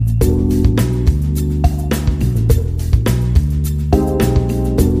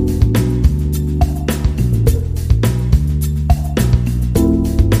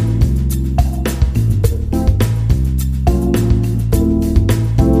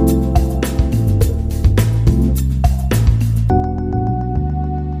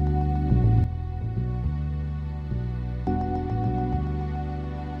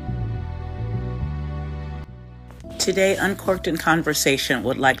Today, Uncorked in Conversation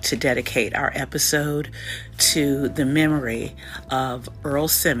would like to dedicate our episode to the memory of Earl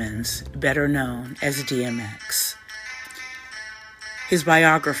Simmons, better known as DMX. His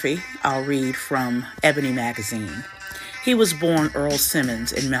biography, I'll read from Ebony magazine. He was born Earl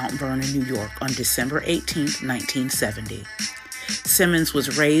Simmons in Mount Vernon, New York on December 18, 1970. Simmons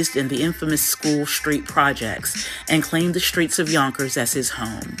was raised in the infamous School Street projects and claimed the streets of Yonkers as his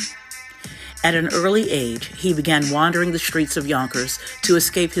home. At an early age, he began wandering the streets of Yonkers to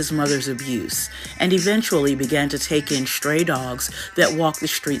escape his mother's abuse, and eventually began to take in stray dogs that walked the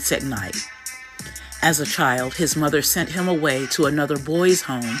streets at night. As a child, his mother sent him away to another boys'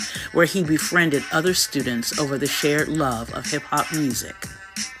 home where he befriended other students over the shared love of hip-hop music.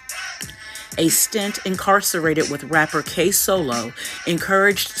 A stint incarcerated with rapper K Solo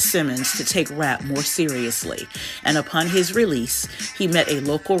encouraged Simmons to take rap more seriously, and upon his release, he met a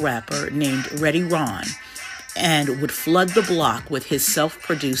local rapper named Ready Ron and would flood the block with his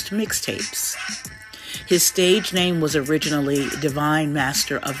self-produced mixtapes. His stage name was originally Divine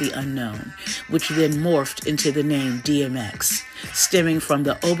Master of the Unknown, which then morphed into the name DMX, stemming from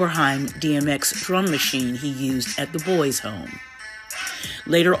the Oberheim DMX drum machine he used at the boys' home.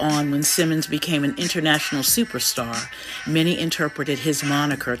 Later on, when Simmons became an international superstar, many interpreted his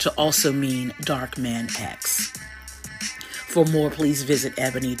moniker to also mean Dark Man X. For more, please visit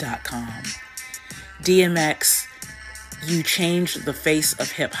ebony.com. DMX, you changed the face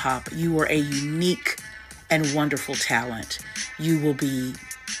of hip-hop. You were a unique and wonderful talent. You will be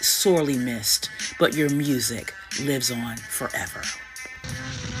sorely missed, but your music lives on forever.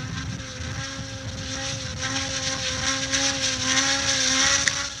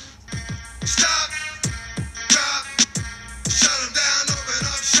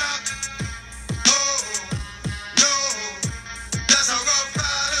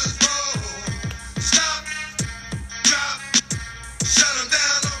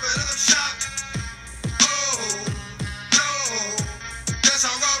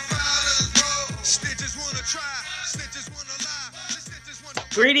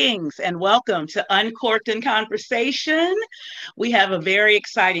 Greetings and welcome to Uncorked in Conversation. We have a very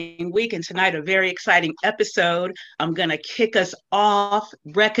exciting week and tonight a very exciting episode. I'm going to kick us off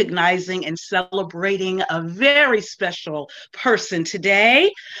recognizing and celebrating a very special person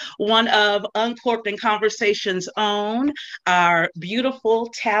today. One of Uncorked in Conversation's own, our beautiful,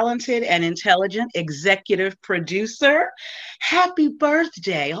 talented, and intelligent executive producer. Happy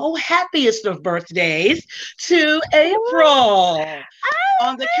birthday, happiest of birthdays to April.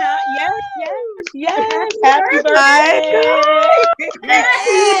 On the count, yes. Happy birthday.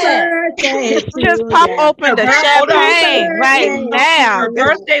 Happy birthday. Just pop open the champagne right now. Her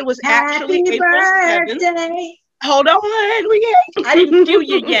birthday was actually April 7th. Hold on, I didn't do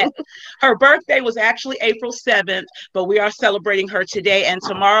you yet. Her birthday was actually April 7th, but we are celebrating her today. And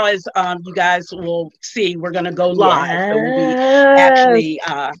tomorrow, as you guys will see, we're going to go live. Yes. So we'll be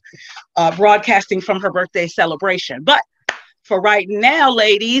actually broadcasting from her birthday celebration. But for right now,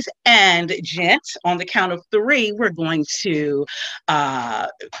 ladies and gents, on the count of 3, we're going to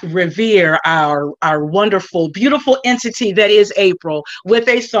revere our wonderful, beautiful entity that is April with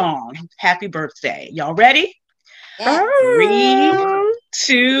a song. Happy birthday. Y'all ready? Yes. 3,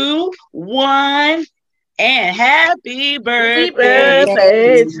 2, 1. And happy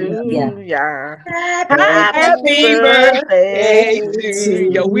birthday to ya. Happy birthday to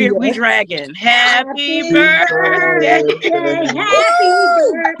you. We dragging. Happy birthday.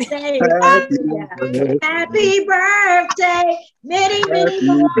 Happy birthday. Many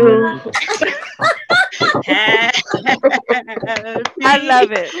more. I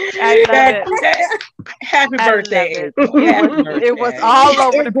love it. Happy birthday. It was all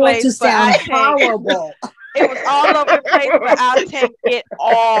over the place. Horrible. It was all over the place, but I'll take it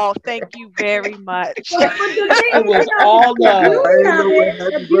all. Thank you very much. It was all love.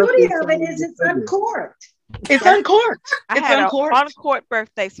 The beauty of it is it's uncorked. It's uncorked. I had an uncorked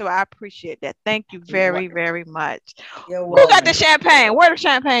birthday, so I appreciate that. Thank you very, very much. Who got the champagne? Where the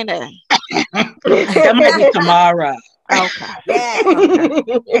champagne at? That might be tomorrow. Okay. Yeah.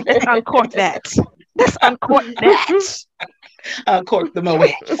 Okay. Let's uncork that. Let's uncork that. Uncork the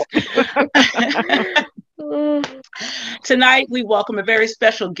Moet. Tonight, we welcome a very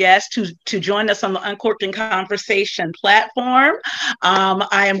special guest to join us on the Uncorked in Conversation platform.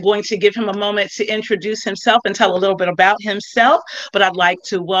 I am going to give him a moment to introduce himself and tell a little bit about himself, but I'd like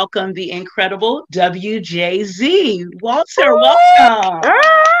to welcome the Inkredible WJZ. Walter, welcome.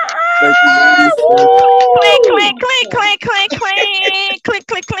 Clink, clink, clink, clink, clink, clink, clink,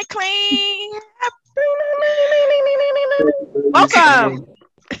 clink, clink, clink. Welcome.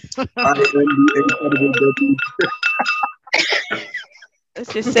 I am the Incredible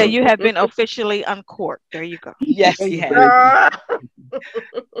Let's just say you have been officially uncorked. There you go. Yes, he has.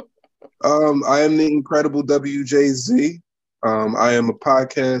 I am the Incredible WJZ. I am a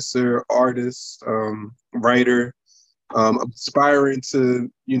podcaster, artist, writer. I'm aspiring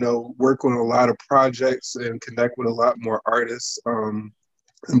to, work on a lot of projects and connect with a lot more artists, and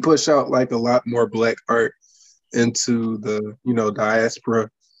push out like a lot more Black art into the, diaspora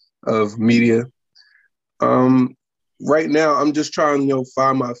of media. Right now, I'm just trying,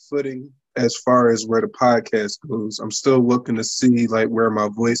 find my footing as far as where the podcast goes. I'm still looking to see like where my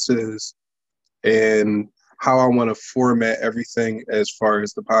voice is and how I want to format everything as far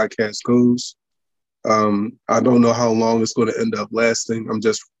as the podcast goes. I don't know how long it's going to end up lasting. I'm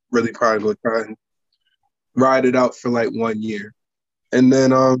just really probably going to try and ride it out for like 1 year. And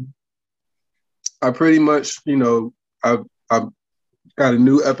then I pretty much, I've got a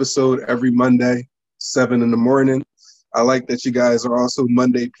new episode every Monday, 7 in the morning. I like that you guys are also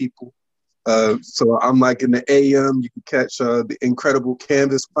Monday people. So I'm like in the AM, you can catch the Incredible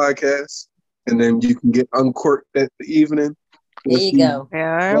Canvas podcast, and then you can get Uncorked at the evening. There you go.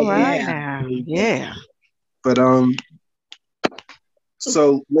 Yeah, right now. Yeah. But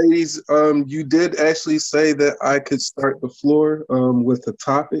so ladies, you did actually say that I could start the floor with a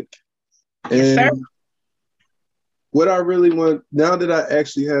topic. Yes, sir. What I really want, now that I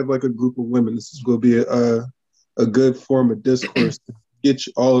actually have like a group of women, this is going to be a good form of discourse to get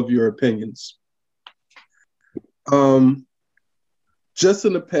all of your opinions. Just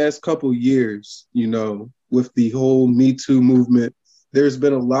in the past couple years, with the whole MeToo movement, there's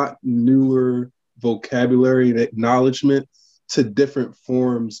been a lot newer vocabulary and acknowledgement to different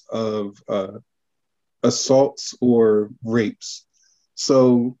forms of assaults or rapes.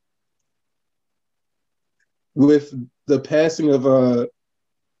 So with the passing of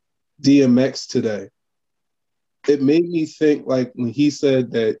DMX today, it made me think like when he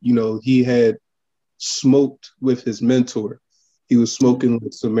said that, he had smoked with his mentor. He was smoking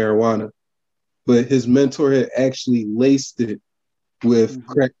like some marijuana, but his mentor had actually laced it with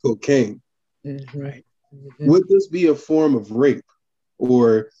crack cocaine. Right. Would this be a form of rape,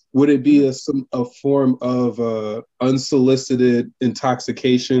 or would it be a form of unsolicited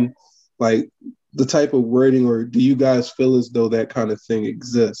intoxication, like the type of wording, or do you guys feel as though that kind of thing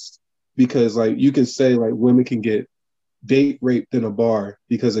exists? Because like you can say like women can get date raped in a bar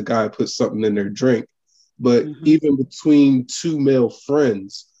because a guy put something in their drink, but even between two male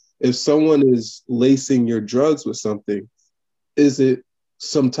friends, if someone is lacing your drugs with something, is it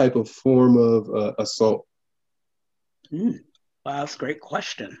some type of form of assault? Wow, that's a great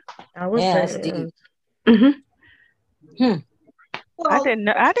question. I would say. Well, I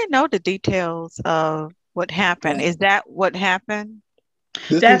didn't know the details of what happened. Is that what happened?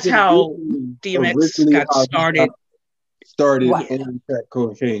 That's how DMX got started. On crack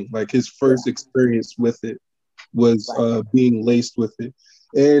cocaine. Like his first experience with it was being laced with it,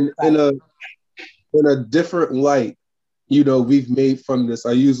 and in a different light. We've made fun of this.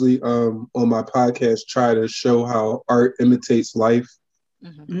 I usually on my podcast try to show how art imitates life.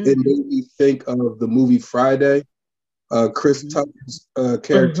 It made me think of the movie Friday. Chris Tucker's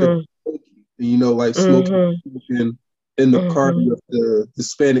character, like smoking in the car with the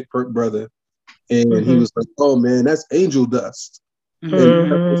Hispanic brother. And he was like, oh man, that's angel dust. And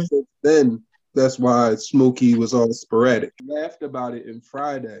ever since then, that's why Smokey was all sporadic. I laughed about it in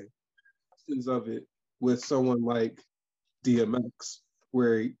Friday, of it with someone like DMX,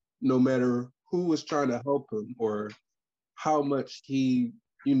 where no matter who was trying to help him or how much he,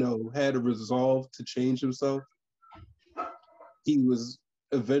 had a resolve to change himself, he was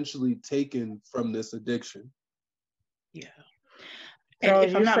eventually taken from this addiction. Yeah. And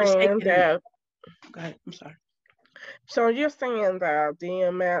if I'm not mistaken, that. Go ahead. I'm sorry. So you're saying that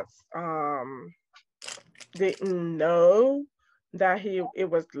DMX didn't know that it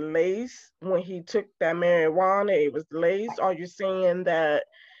was laced when he took that marijuana? It was laced. Are you saying that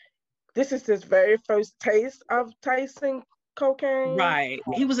this is his very first taste of tasting cocaine? Right.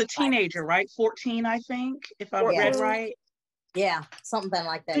 He was a teenager, right? 14, I think, if I read right. Yeah, something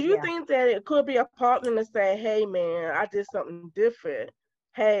like that. Do you think that it could be a partner to say, hey, man, I did something different.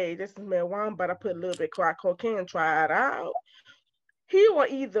 Hey, this is marijuana, but I put a little bit of crack cocaine, try it out. He will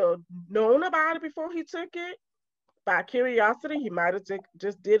either known about it before he took it. By curiosity, he might have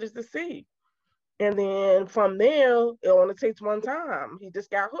just did it to see. And then from there, it only takes one time. He just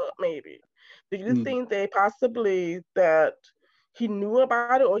got hooked, maybe. Do you think that possibly that he knew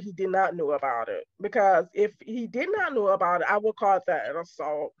about it or he did not know about it? Because if he did not know about it, I would call that an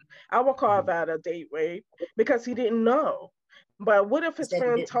assault. I would call that a date rape because he didn't know. But what if his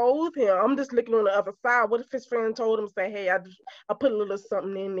friend told him? I'm just looking on the other side. What if his friend told him, say, hey, I put a little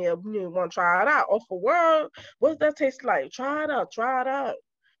something in there. You want to try it out? Or for world, what does that taste like? Try it out. Try it out.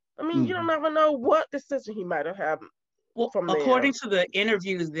 I mean, you don't ever know what decision he might have had. Well, according to the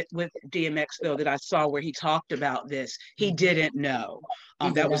interviews with DMX, though, that I saw where he talked about this, he didn't know.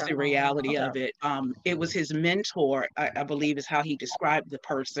 That was the reality of it. It was his mentor, I believe is how he described the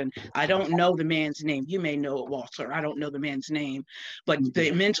person. I don't know the man's name. You may know it, Walter. I don't know the man's name. But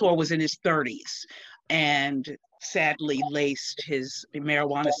the mentor was in his 30s and sadly laced his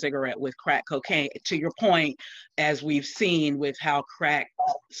marijuana cigarette with crack cocaine. To your point, as we've seen with how crack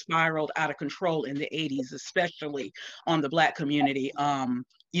spiraled out of control in the 80s, especially on the Black community,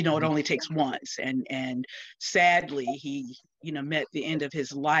 it only takes once. And sadly, he, met the end of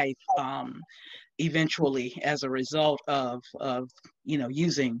his life eventually as a result of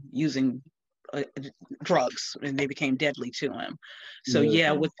using drugs, and they became deadly to him. So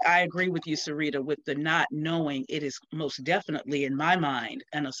I agree with you, Sarita, with the not knowing. It is most definitely, in my mind,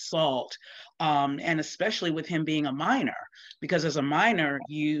 an assault, and especially with him being a minor, because as a minor,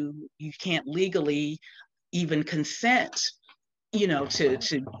 you can't legally even consent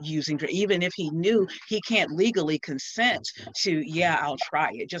to using, even if he knew, he can't legally consent to, I'll try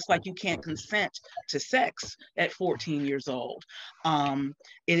it. Just like you can't consent to sex at 14 years old.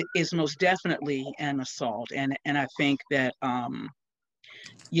 It is most definitely an assault. And I think that,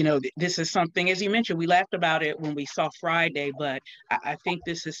 this is something, as you mentioned, we laughed about it when we saw Friday, but I think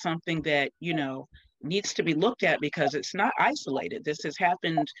this is something that, needs to be looked at, because it's not isolated. This has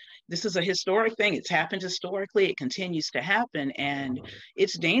happened. This is a historic thing. It's happened historically. It continues to happen, and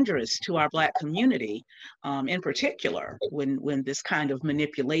it's dangerous to our Black community, in particular, when this kind of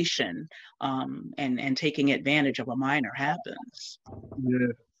manipulation and taking advantage of a minor happens. Yeah,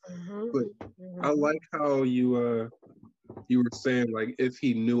 but I like how you were saying, like, if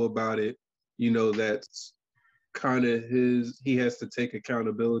he knew about it, that's kind of he has to take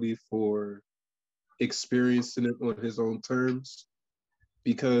accountability for experiencing it on his own terms,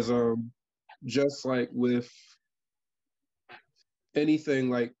 because just like with anything,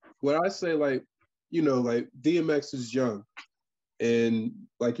 like what I say, like like DMX is young, and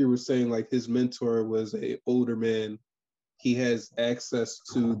like you were saying, like his mentor was a older man. He has access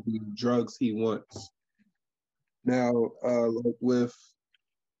to the drugs he wants. Now, like with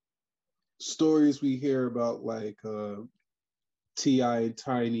stories we hear about, like T.I. and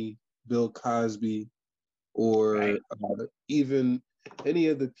Tiny, Bill Cosby, or even any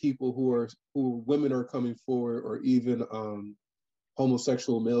of the people who women are coming forward, or even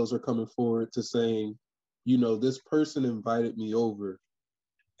homosexual males are coming forward to saying, this person invited me over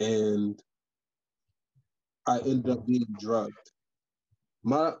and I ended up being drugged.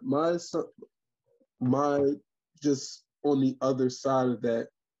 My just on the other side of that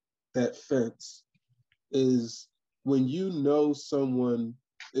fence is when someone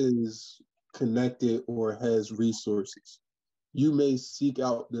is connected or has resources, you may seek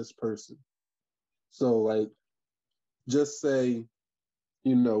out this person. So, like, just say,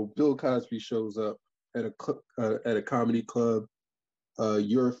 Bill Cosby shows up at a comedy club.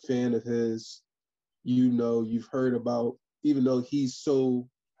 You're a fan of his. You've heard about, even though he's so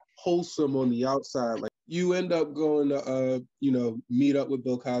wholesome on the outside, like, you end up going to, meet up with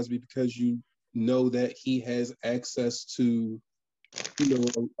Bill Cosby because you know that he has access to,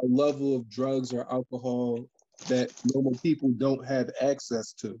 a level of drugs or alcohol that normal people don't have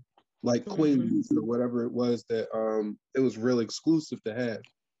access to, like Quaaludes or whatever it was that it was really exclusive to have.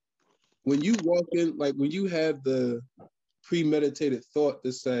 When you walk in, like when you have the premeditated thought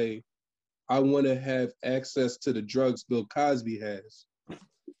to say, I want to have access to the drugs Bill Cosby has,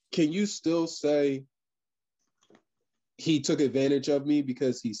 can you still say he took advantage of me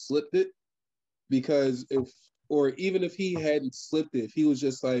because he slipped it? Because even if he hadn't slipped it, if he was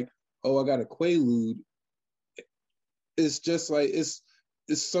just like, oh, I got a Quaalude, it's just like, it's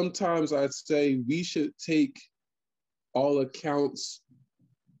sometimes I'd say we should take all accounts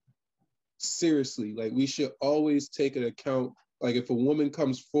seriously. Like, we should always take an account. Like, if a woman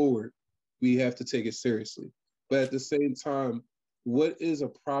comes forward, we have to take it seriously. But at the same time, what is a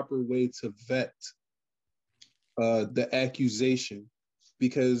proper way to vet the accusation?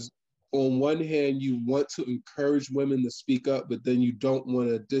 Because on one hand, you want to encourage women to speak up, but then you don't want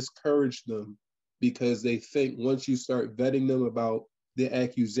to discourage them because they think once you start vetting them about the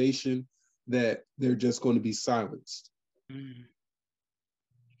accusation that they're just going to be silenced.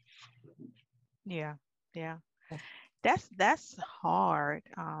 Yeah. That's hard,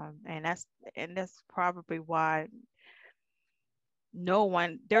 and that's probably why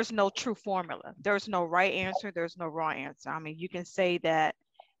there's no true formula. There's no right answer. There's no wrong answer. I mean, you can say that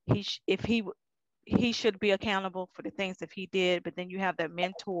if he should be accountable for the things that he did, but then you have that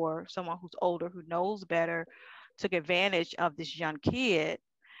mentor, someone who's older, who knows better, took advantage of this young kid.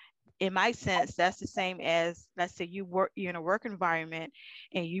 In my sense, that's the same as, let's say you're in a work environment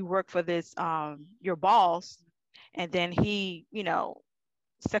and you work for this your boss, and then he,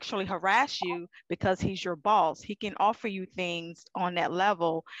 sexually harass you because he's your boss. He can offer you things on that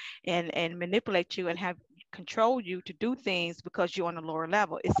level and manipulate you and have control you to do things because you're on a lower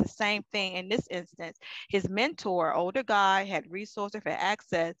level. It's the same thing in this instance. His mentor, older guy, had resources, had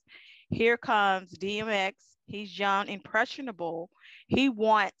access. Here comes DMX. He's young, impressionable. He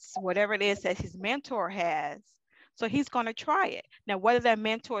wants whatever it is that his mentor has. So he's going to try it. Now, whether that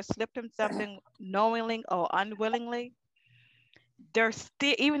mentor slipped him something knowingly or unwillingly, there's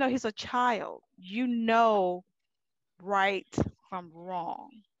still, even though he's a child, right from wrong.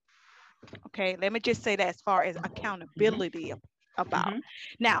 Okay, let me just say that as far as accountability about.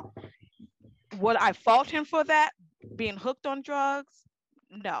 Now, would I fault him for that, being hooked on drugs?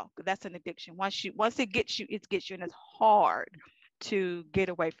 No, that's an addiction. Once it gets you, and it's hard to get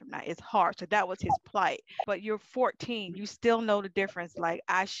away from that. It's hard. So that was his plight. But you're 14, you still know the difference. Like,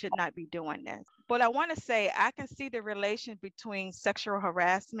 I should not be doing this. But I want to say, I can see the relation between sexual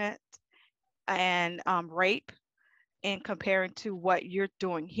harassment and rape in comparing to what you're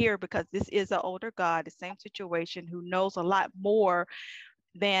doing here, because this is an older guy, the same situation, who knows a lot more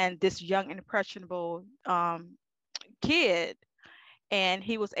than this young, impressionable kid. And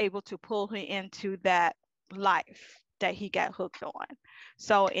he was able to pull him into that life that he got hooked on.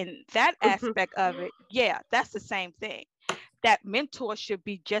 So in that aspect of it, yeah, that's the same thing. That mentor should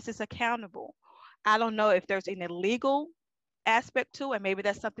be just as accountable. I don't know if there's an illegal aspect to, and maybe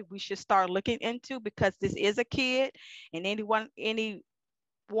that's something we should start looking into, because this is a kid, and anyone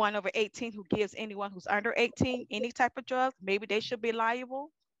over 18 who gives anyone who's under 18 any type of drugs, maybe they should be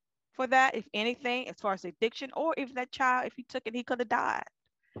liable for that, if anything, as far as addiction, or if that child, if he took it, he could have died.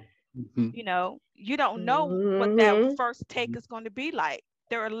 You don't know what that first take is going to be like.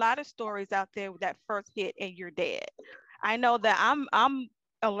 There are a lot of stories out there with that first hit and you're dead. I know that I'm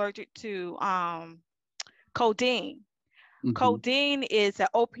allergic to codeine. Codeine is an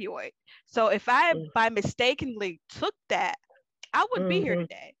opioid. So if I by mistakenly took that, I wouldn't be here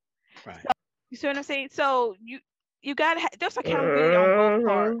today. Right. So, you see what I'm saying? So you gotta there's accountability on both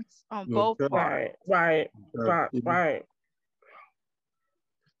parts. On both parts. Right.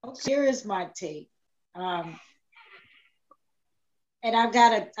 Here is my take. And I've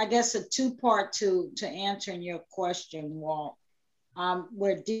got I guess a two-part to answering your question, Walt.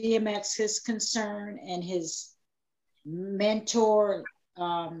 Where DMX is concerned and his mentor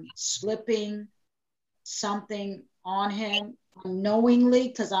slipping something on him unknowingly,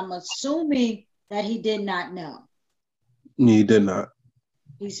 because I'm assuming that he did not know. He did not.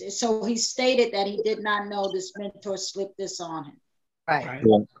 So he stated that he did not know this mentor slipped this on him. Right.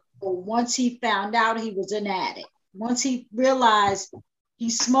 Yeah. But once he found out he was an addict, once he realized he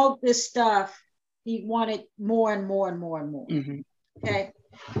smoked this stuff, he wanted more and more and more and more.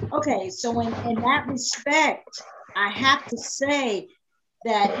 Okay, so in that respect, I have to say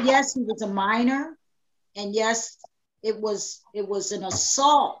that yes, he was a minor, and yes, it was an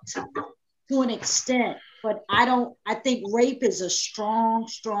assault to an extent, but I think rape is a strong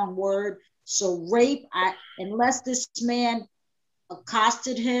word. So rape, unless this man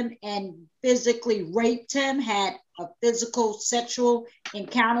accosted him and physically raped him, had a physical sexual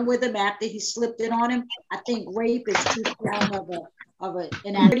encounter with him after he slipped it on him, I think rape is too strong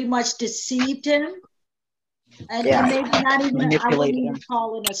and I pretty much deceived him. And maybe not even, I wouldn't even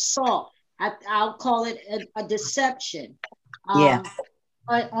call it assault. I'll call it a deception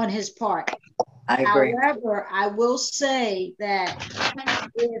on his part. I agree. However, I will say that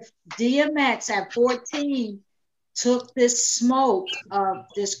if DMX at 14 took this smoke of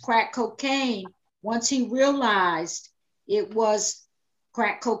this crack cocaine, once he realized it was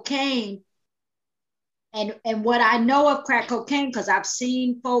crack cocaine, and what I know of crack cocaine, because I've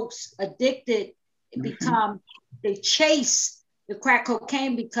seen folks addicted they chase the crack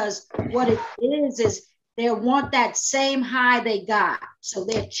cocaine, because what it is they want that same high they got. So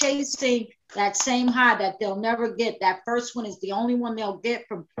they're chasing that same high that they'll never get. That first one is the only one they'll get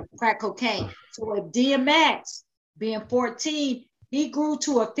from crack cocaine. So if DMX, being 14, he grew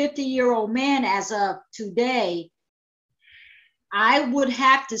to a 50-year-old man as of today, I would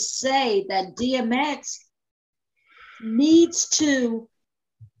have to say that DMX needs to,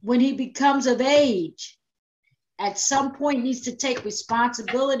 when he becomes of age, at some point needs to take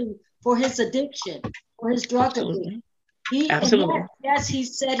responsibility for his addiction, for his drug addiction. Absolutely. And yes, he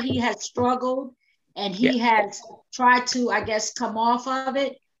said he has struggled and he has tried to, I guess, come off of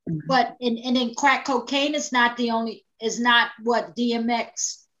it. But in crack cocaine is not what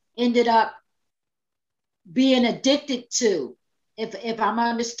DMX ended up being addicted to. If I'm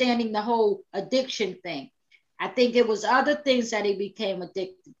understanding the whole addiction thing, I think it was other things that he became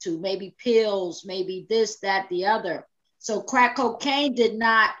addicted to, maybe pills, maybe this, that, the other. So crack cocaine did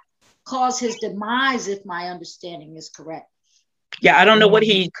not cause his demise, if my understanding is correct. Yeah, I don't know what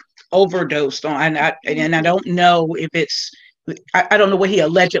he overdosed on, and I don't know if it's. I don't know what he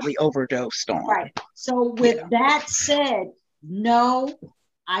allegedly overdosed on. Right. So with that said, no,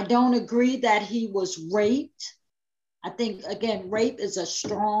 I don't agree that he was raped. I think, again, rape is a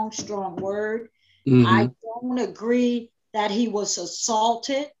strong, strong word. I don't agree that he was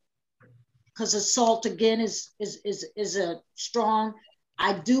assaulted, because assault, again, is a strong.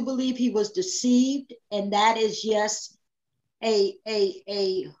 I do believe he was deceived, and that is, yes, a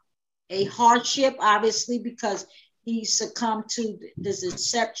hardship, obviously, because he succumbed to this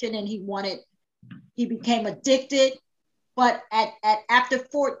deception and he became addicted. But after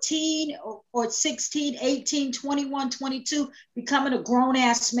 14 or 16, 18, 21, 22, becoming a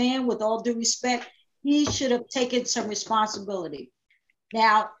grown-ass man, with all due respect, he should have taken some responsibility.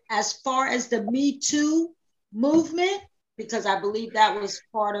 Now, as far as the MeToo movement, because I believe that was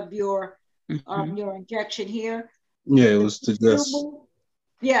part of your injection here. Yeah, it was to just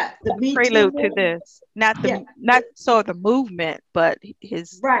the MeToo prelude movement. to this, not so the movement, but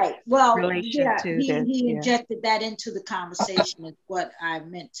his relation to this. He injected that into the conversation is what I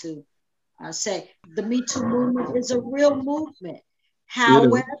meant to say. The MeToo movement is a real movement.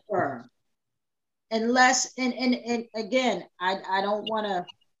 However, unless and again, I don't want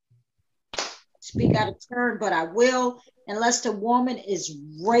to speak out of turn, but I will, unless the woman is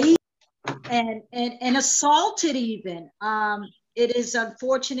raped and assaulted even. It is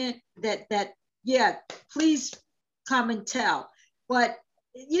unfortunate that please come and tell. But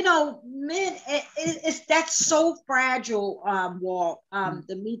men, that's so fragile, Walt.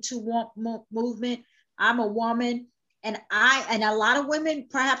 The MeToo movement. I'm a woman, and a lot of women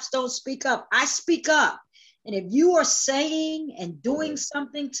perhaps don't speak up. I speak up, and if you are saying and doing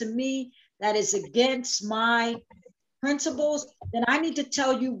something to me that is against my principles, then I need to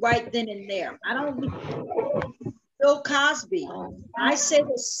tell you right then and there. I don't need Bill Cosby. I say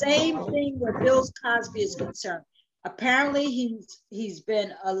the same thing where Bill Cosby is concerned. Apparently, he's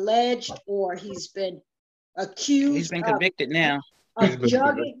been alleged, or he's been accused. He's been convicted now. Of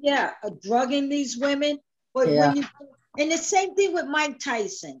drugging these women. But and the same thing with Mike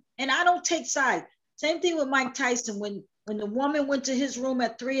Tyson. And I don't take sides. Same thing with Mike Tyson. When the woman went to his room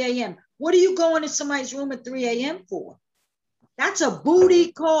at 3 a.m. What are you going to somebody's room at 3 a.m. for? That's a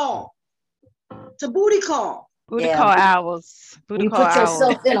booty call. It's a booty call. Booty call hours. Booty call hours.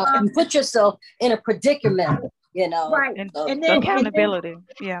 You put yourself in a predicament, Right. And then accountability.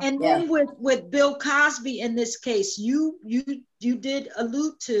 And then with Bill Cosby in this case, you did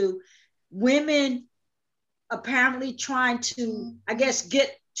allude to women apparently trying to, I guess,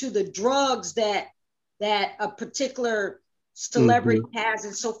 get to the drugs that a particular celebrity has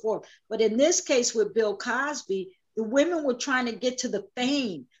and so forth. But in this case with Bill Cosby, the women were trying to get to the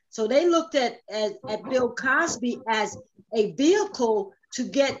fame. So they looked at Bill Cosby as a vehicle to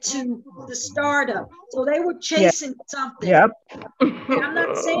get to the stardom. So they were chasing something. Yep. And I'm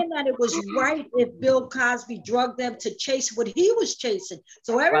not saying that it was right if Bill Cosby drugged them to chase what he was chasing.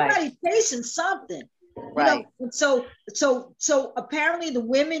 So everybody's chasing something. Right. So apparently the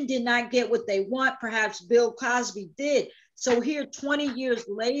women did not get what they want. Perhaps Bill Cosby did. So here, 20 years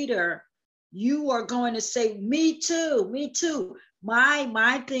later, you are going to say, me too, me too.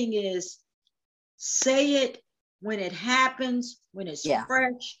 My thing is, say it when it happens, when it's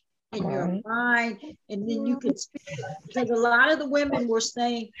fresh in your mind, and then you can speak. Because a lot of the women were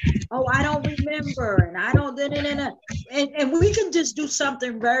saying, oh, I don't remember, and I don't, and we can just do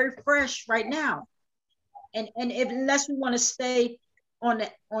something very fresh right now. And unless we want to stay on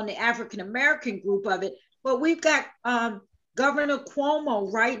the African American group of it, but we've got Governor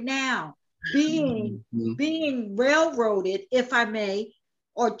Cuomo right now being railroaded, if I may,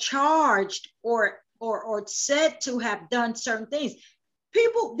 or charged or said to have done certain things.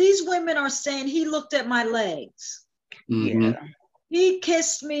 These women are saying he looked at my legs. He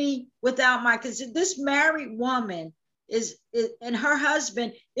kissed me without because this married woman is and her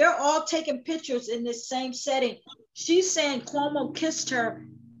husband, they're all taking pictures in this same setting. She's saying Cuomo kissed her.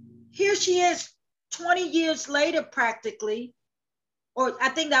 Here she is 20 years later, practically, or I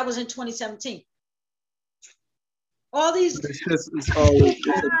think that was in 2017. All these it's always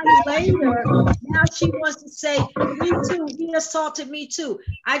later, now she wants to say, me too, he assaulted me too.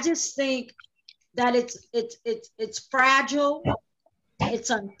 I just think that it's fragile, it's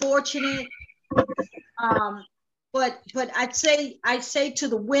unfortunate. But I say to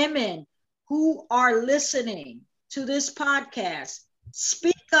the women who are listening to this podcast,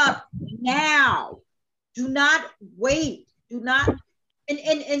 speak up now. Do not wait. Do not.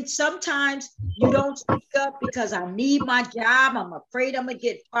 And sometimes you don't speak up because I need my job. I'm afraid I'm gonna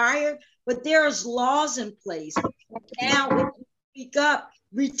get fired. But there's laws in place. Now, if you speak up,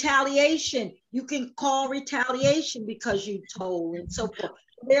 retaliation. You can call retaliation because you told and so forth.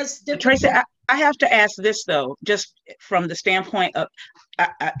 There's different. Tracy, I have to ask this though, just from the standpoint of,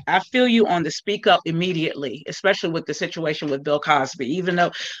 I feel you on the speak up immediately, especially with the situation with Bill Cosby. Even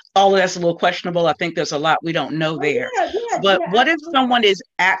though all of that's a little questionable, I think there's a lot we don't know there. But what if someone is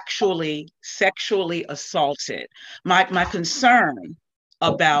actually sexually assaulted? My concern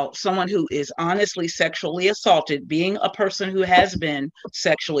about someone who is honestly sexually assaulted, being a person who has been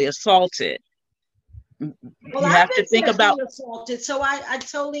sexually assaulted, well, you have to think about assaulted, so I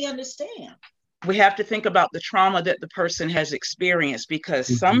totally understand. We have to think about the trauma that the person has experienced,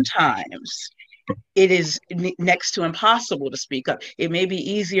 because sometimes it is next to impossible to speak up. It may be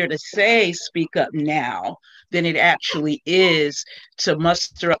easier to say speak up now than it actually is to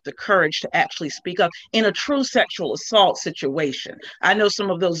muster up the courage to actually speak up in a true sexual assault situation. I know some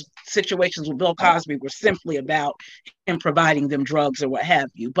of those situations with Bill Cosby were simply about him providing them drugs or what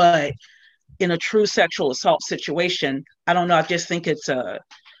have you, but in a true sexual assault situation, I don't know, I just think it's a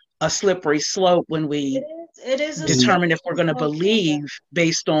slippery slope when we determine if we're going to believe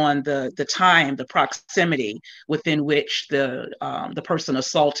based on the time, the proximity within which the person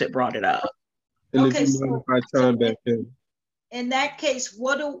assaulted brought it up. And okay, if you modify time back in that case,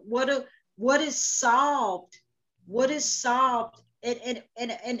 what is solved? What is solved?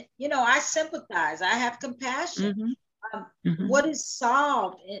 And you know, I sympathize. I have compassion. What is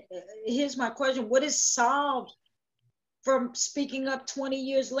solved? Here's my question: what is solved from speaking up 20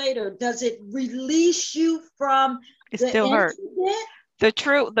 years later? Does it release you from it still hurt? The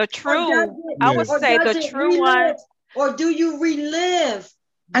true, I would say the true one. Or do you relive?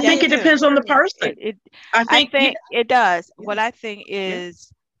 I think it depends on the person. I think it does. What I think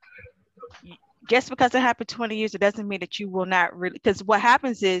is, just because it happened 20 years, it doesn't mean that you will not really, because what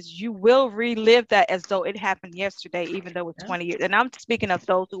happens is you will relive that as though it happened yesterday, even though it's 20 years. And I'm speaking of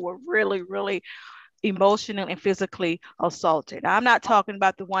those who were really, really emotionally and physically assaulted. I'm not talking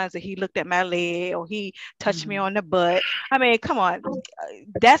about the ones that he looked at my leg or he touched me on the butt. I mean, come on,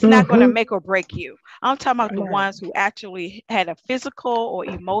 that's not going to make or break you. I'm talking about the ones who actually had a physical or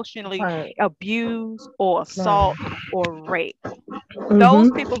emotionally abuse or assault or rape. Those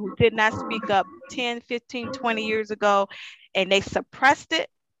people who did not speak up 10, 15, 20 years ago, and they suppressed it,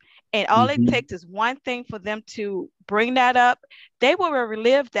 and all it takes is one thing for them to bring that up, they will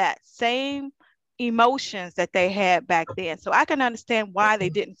relive that same emotions that they had back then. So I can understand why they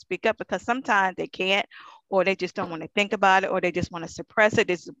didn't speak up, because sometimes they can't, or they just don't want to think about it, or they just want to suppress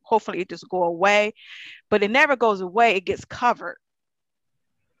it. Hopefully it just go away, but it never goes away. It gets covered.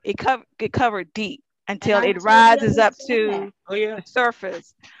 It covered deep until it rises up to the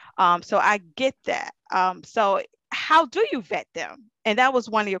surface. So I get that. So how do you vet them? And that was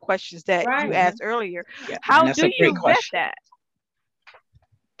one of your questions that you asked earlier. Yeah, how do you vet that?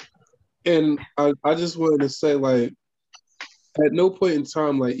 And I just wanted to say, like, at no point in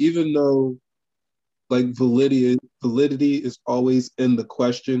time, like, even though like validity is always in the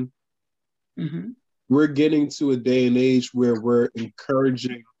question, we're getting to a day and age where we're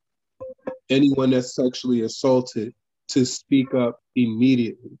encouraging anyone that's sexually assaulted to speak up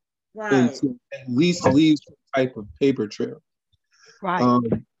immediately, and to at least leave some type of paper trail.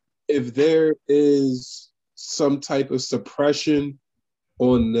 If there is some type of suppression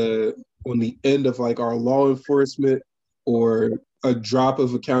on the end of like our law enforcement, or a drop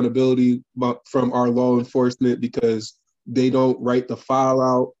of accountability from our law enforcement because they don't write the file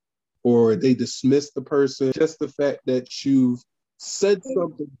out or they dismiss the person, just the fact that you've said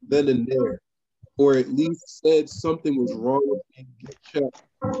something then and there, or at least said something was wrong with you, get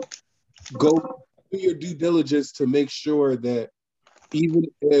checked. Go do your due diligence to make sure that even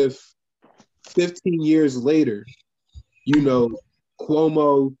if 15 years later, you know,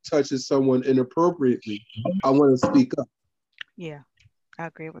 Cuomo touches someone inappropriately, I want to speak up. Yeah, I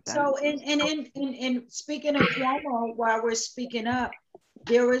agree with that. So, in speaking of Cuomo, while we're speaking up,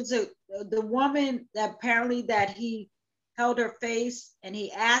 there is the woman that apparently that he held her face and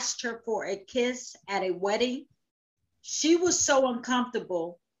he asked her for a kiss at a wedding. She was so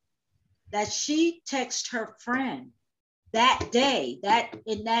uncomfortable that she texted her friend that day, that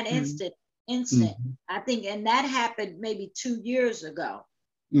in that incident, Mm-hmm. I think, and that happened maybe 2 years ago.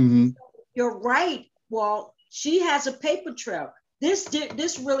 Mm-hmm. You're right. Well, she has a paper trail.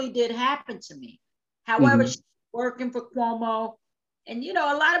 This really did happen to me. However, she's working for Cuomo, and you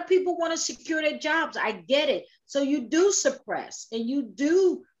know, a lot of people want to secure their jobs. I get it. So you do suppress and you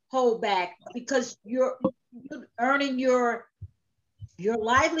do hold back because you're earning your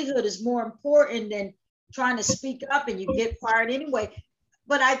livelihood is more important than trying to speak up, and you get fired anyway.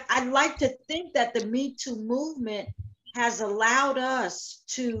 But I like to think that the Me Too movement has allowed us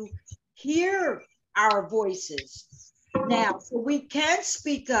to hear our voices now, so we can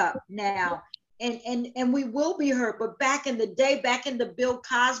speak up now, and we will be heard. But back in the day, back in the Bill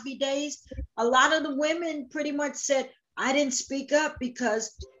Cosby days, a lot of the women pretty much said, I didn't speak up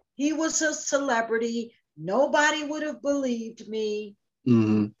because he was a celebrity. Nobody would have believed me.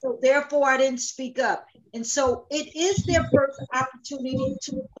 Mm-hmm. So therefore, I didn't speak up. And so it is their first opportunity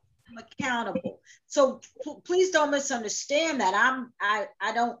to hold them accountable. So please don't misunderstand that.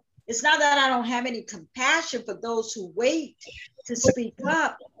 I don't, it's not that I don't have any compassion for those who wait to speak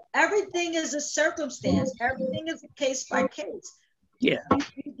up. Everything is a circumstance. Everything is a case by case. Yeah.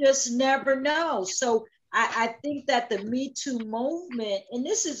 You just never know. So I think that the Me Too movement, and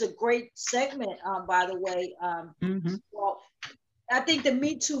this is a great segment, by the way, well, I think the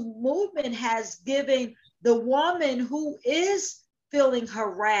Me Too movement has given the woman who is feeling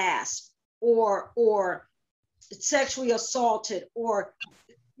harassed or sexually assaulted, or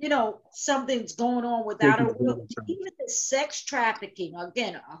you know, something's going on without her will, even the sex trafficking,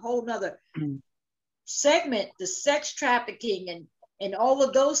 again, a whole nother segment, the sex trafficking and all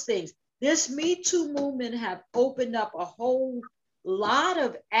of those things. This Me Too movement have opened up a whole lot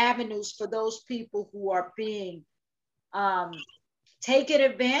of avenues for those people who are being taken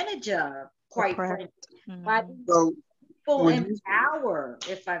advantage of, quite frankly, by people in power,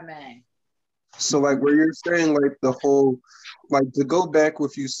 if I may. So like where you're saying like the whole, like to go back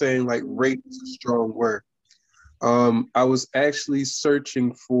with you saying like rape is a strong word. I was actually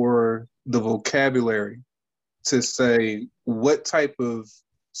searching for the vocabulary to say what type of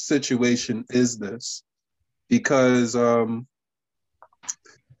situation is this? Because like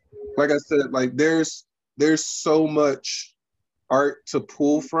I said, like there's so much art to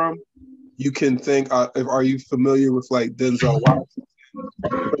pull from. You can think, are you familiar with like Denzel Washington?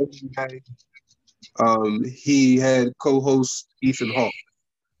 He had co-host Ethan Hawke.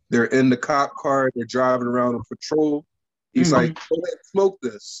 They're in the cop car, they're driving around on patrol. He's like, go ahead and smoke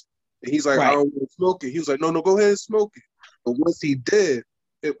this. And he's like, I don't want to smoke it. He was like, no, go ahead and smoke it. But once he did,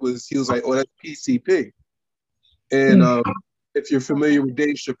 he was like, oh, that's PCP. And if you're familiar with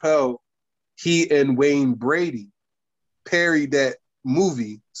Dave Chappelle, he and Wayne Brady parried that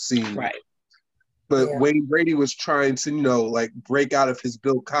movie scene. Right. But Wayne Brady was trying to, you know, like break out of his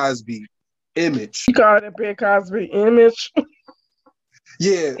Bill Cosby image. You call it Bill Cosby image?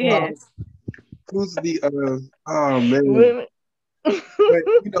 Yeah. Who's the oh man. But,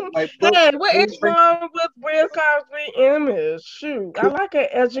 you know, like, man, what is wrong with Bill Cosby image? Shoot, I like an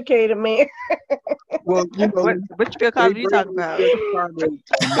educated man. Well, you know, which Bill Cosby you talking about?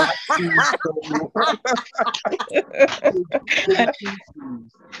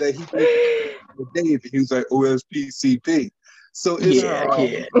 That he did with David. He was like OSPCP. So it's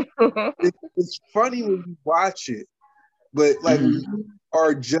it's funny when you watch it, but like you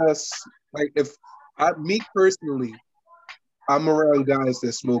are just like, if me personally, I'm around guys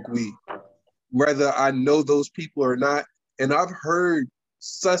that smoke weed, whether I know those people or not, and I've heard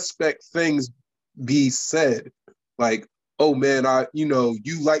suspect things be said, like, "Oh man, you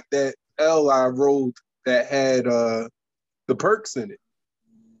like that L I rolled that had the perks in it,"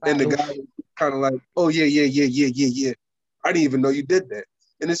 and the guy was kind of like, "Oh yeah, I didn't even know you did that,"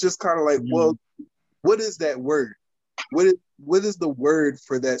 and it's just kind of like, well, what is that word? What is the word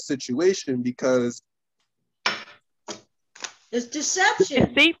for that situation? Because it's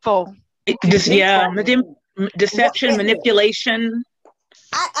deception. Deceitful. Deception, manipulation.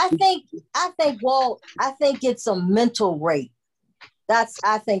 I think it's a mental rape. I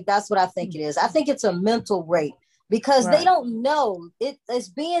think that's what I think it is. I think it's a mental rape because they don't know it's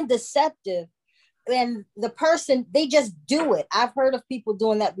being deceptive, and the person, they just do it. I've heard of people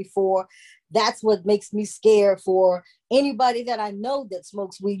doing that before. That's what makes me scared for anybody that I know that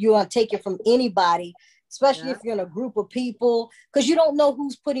smokes weed. You want to take it from anybody, especially if you're in a group of people, because you don't know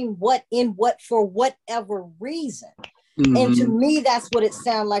who's putting what in what for whatever reason. And to me, that's what it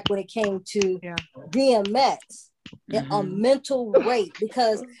sounded like when it came to DMX, a mental rape,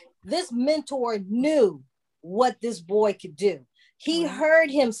 because this mentor knew what this boy could do. He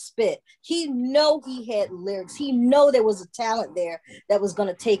heard him spit. He know he had lyrics. He know there was a talent there that was going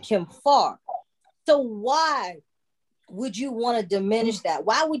to take him far. So why would you want to diminish that?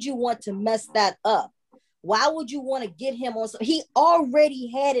 Why would you want to mess that up? Why would you want to get him on? He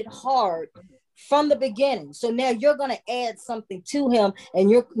already had it hard from the beginning. So now you're going to add something to him,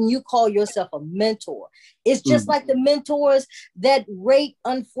 and you call yourself a mentor. It's just like the mentors that rape,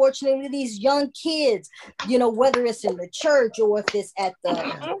 unfortunately, these young kids, you know, whether it's in the church or if it's at the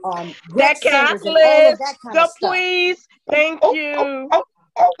rec centers and all of that kind of stuff. Please, thank you.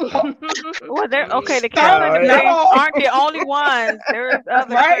 Well, they're okay. The Catholic aren't the only ones. There's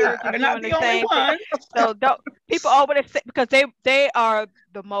other churches doing the same thing. So people always say, because they are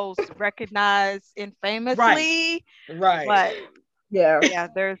the most recognized and famously, right? But yeah,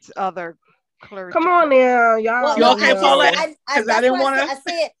 there's other clergy. Come on now, y'all. Well, you okay, Paulette? Because I didn't want to. I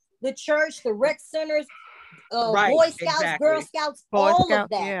said the church, the rec centers, Boy Scouts, Girl Scouts, all of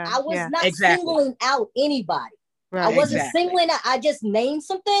that. Yeah, I was not singling out anybody. Right. I wasn't singling out. I just named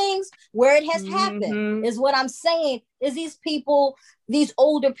some things where it has happened. Is what I'm saying. Is these people, these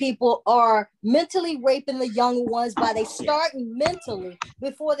older people, are mentally raping the younger ones by they starting mentally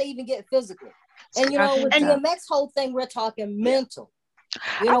before they even get physical. And you know, with DMX whole thing, we're talking mental.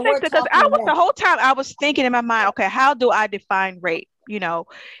 You know, I think because the whole time I was thinking in my mind, okay, how do I define rape? You know,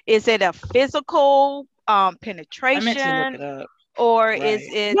 is it a physical penetration? I meant to look it up. Or is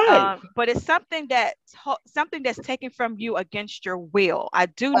it but it's something that's taken from you against your will. I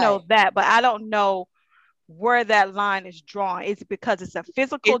do know that, but I don't know where that line is drawn. Is it because it's a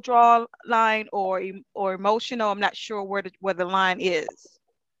physical draw line or emotional? I'm not sure where the line is.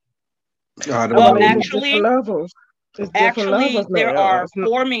 Well, actually, there are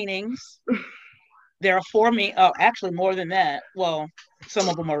 4 meanings. There are 4 actually more than that. Well, some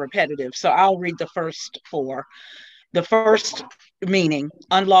of them are repetitive. So I'll read the first 4. The first meaning,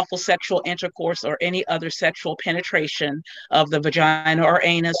 unlawful sexual intercourse or any other sexual penetration of the vagina or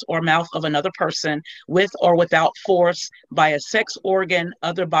anus or mouth of another person with or without force by a sex organ,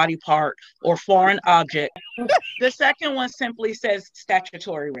 other body part, or foreign object. The second one simply says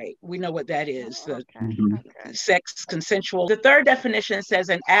statutory rape. We know what that is. Sex consensual. The third definition says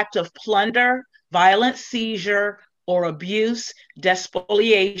an act of plunder, violent seizure, or abuse,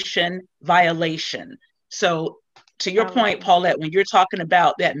 despoliation, violation. So to your point, Paulette, when you're talking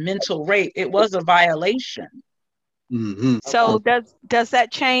about that mental rape, it was a violation. So does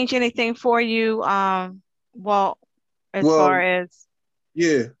that change anything for you? Far as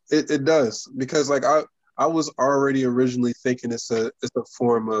it does, because like I was already originally thinking it's a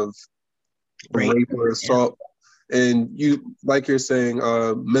form of rape or assault, and you, like you're saying,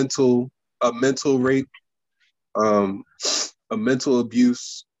 mental rape, a mental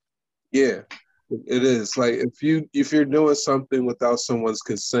abuse. Yeah, it is. Like if you're doing something without someone's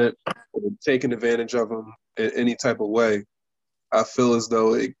consent or taking advantage of them in any type of way, I feel as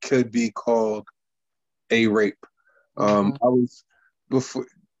though it could be called a rape. I was before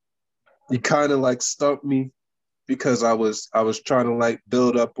you kind of like stumped me, because I was trying to like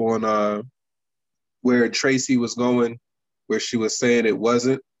build up on where Tracy was going, where she was saying it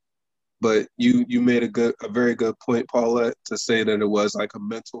wasn't, but you made a very good point, Paulette, to say that it was like a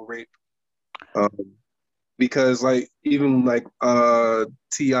mental rape. Because like even like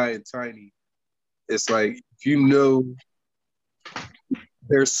T.I. and Tiny, it's like, if you know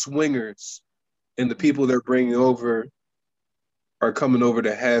they're swingers and the people they're bringing over are coming over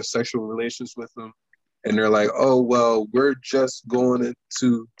to have sexual relations with them, and they're like, oh well, we're just going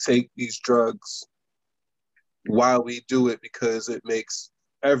to take these drugs while we do it because it makes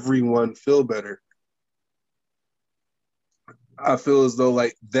everyone feel better. I feel as though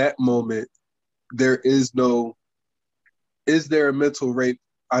like that moment, is there a mental rape?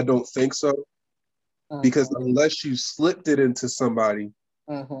 I don't think so. Because unless you slipped it into somebody,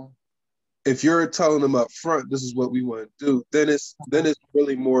 if you're telling them up front, this is what we want to do, then it's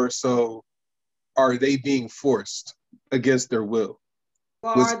really more so, are they being forced against their will?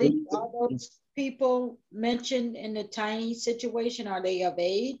 Well, are those people mentioned in the Tiny situation, are they of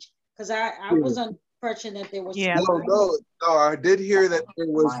age? Because I was under the impression that there was no, I did hear that there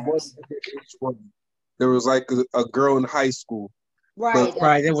was one. There was like a girl in high school. Right.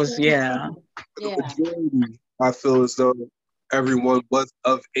 Right. It was, The majority, I feel as though everyone was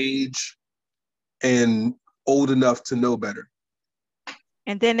of age and old enough to know better.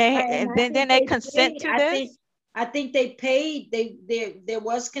 And then they consent to this? I think they paid. There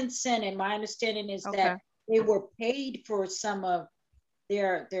was consent, and my understanding is that they were paid for some of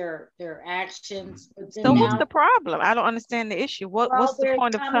their actions. But so what's the problem? I don't understand the issue. What's the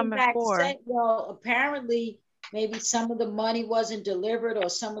point of coming forward? Well, apparently maybe some of the money wasn't delivered or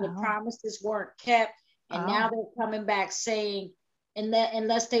some of the promises weren't kept. And now they're coming back saying, and that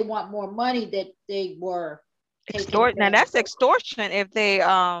unless they want more money, that they were extort. Now that's extortion if they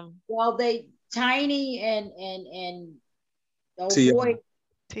well, they Tiny and oh boy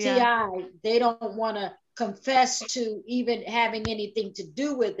T.I. they don't want to confess to even having anything to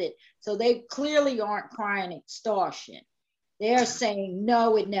do with it. So they clearly aren't crying extortion. They're saying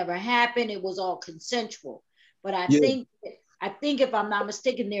no, it never happened. It was all consensual. But I think if I'm not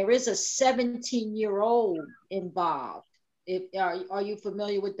mistaken, there is a 17-year-old involved. Are you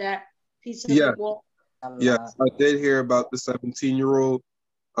familiar with that piece of the wall? Yes, I did hear about the 17-year-old.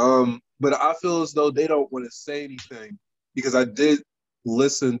 But I feel as though they don't want to say anything because I did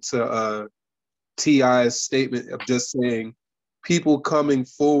listen to T.I.'s statement of just saying people coming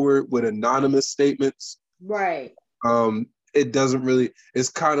forward with anonymous statements. Right. It doesn't really, it's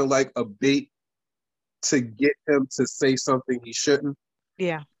kind of like a bait to get him to say something he shouldn't.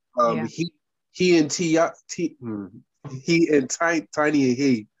 Yeah. He and Tiny and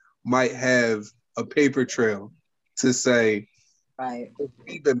he might have a paper trail to say, right,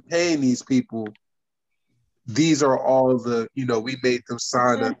 we've been paying these people. These are all the, we made them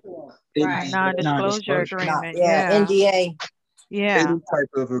sign a non-disclosure agreement. NDA. Yeah. Any type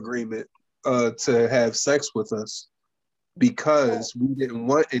of agreement to have sex with us because we didn't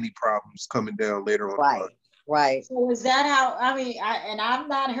want any problems coming down later on. Right. So is that how, and I've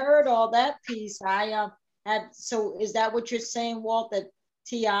not heard all that piece. So is that what you're saying, Walt, that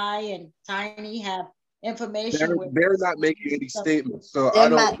T.I. and Tiny have information? They're not making any statements. So they're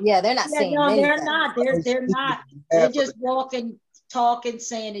not saying no, anything. they're not. They're not. They're just walking, talking,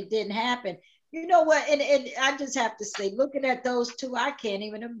 saying it didn't happen. You know what? And I just have to say, looking at those two, I can't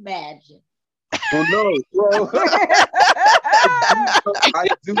even imagine. Well, no. Well, I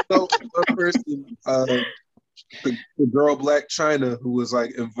do know one person, the girl Black China, who was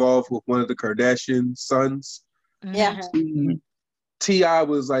like involved with one of the Kardashian sons. Yeah. T.I.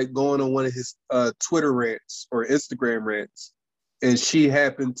 was like going on one of his Twitter rants or Instagram rants, and she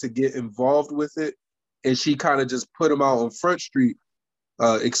happened to get involved with it, and she kind of just put him out on Front Street,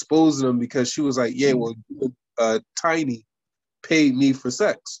 exposing him because she was like, yeah, well, Tiny paid me for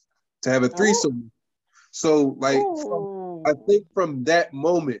sex to have a threesome. So like, I think from that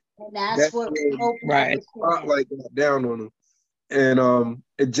moment, and that's what spotlight got down on him, and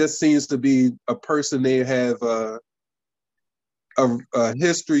it just seems to be a person they have a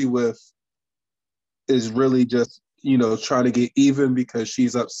history with is really just trying to get even because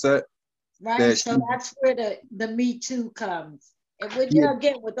she's upset. Right. So that's where the Me Too comes. And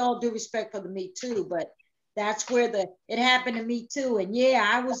again, with all due respect for the Me Too, but that's where it happened to me too. And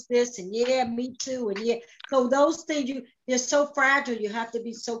I was this, and me too, and so those things they're so fragile. You have to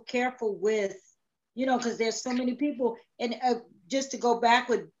be so careful with, because there's so many people. And just to go back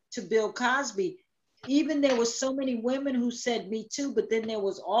to Bill Cosby, even there was so many women who said me too, but then there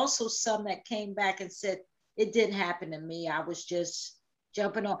was also some that came back and said it didn't happen to me. I was just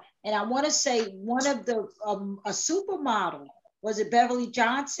jumping on. And I want to say one of the a supermodel, was it Beverly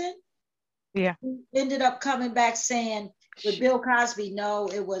Johnson? Yeah. Who ended up coming back saying with Bill Cosby, no,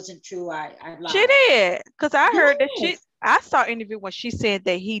 it wasn't true. I lied. She did, because I heard that I saw an interview when she said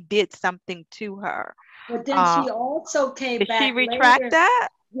that he did something to her. But then she also came back. Did she retract that?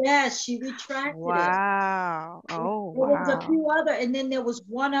 Yes, she retracted it. Wow. Oh, there was a few other, and then there was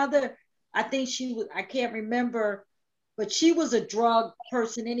one other. I think I can't remember, but she was a drug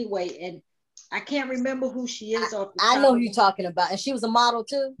person anyway, and I can't remember who she is. I know who you're talking about, and she was a model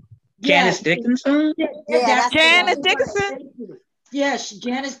too. Janice Dickinson? That's Janice Dickinson? Yes,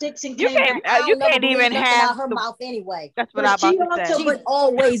 Janice Dixon. You can't even have her mouth anyway. That's what I'm about to say. She's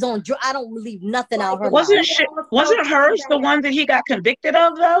always on. I don't believe nothing out of her Wasn't mouth. Wasn't hers the one that he got convicted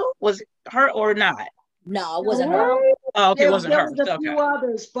of though? Was it her or not? No, it wasn't her. Oh, okay, it wasn't her. There was a few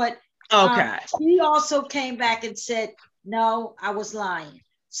others, but she also came back and said, "No, I was lying."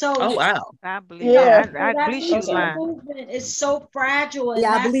 So, wow, I believe I believe she was lying. Movement is so fragile. And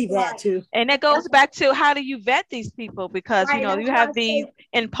I believe that too. And it goes back to how do you vet these people? Because you have these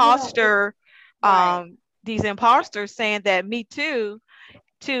imposter, these imposters saying that me too,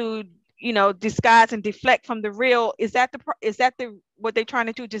 to disguise and deflect from the real. Is that what they're trying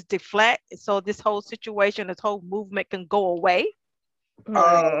to do? Just deflect, so this whole situation, this whole movement can go away.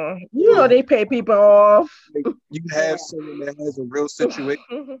 They pay people off. You have someone that has a real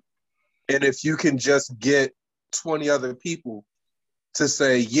situation, and if you can just get 20 other people to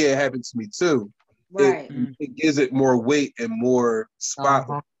say, "Yeah, it happened to me too," it gives it more weight and more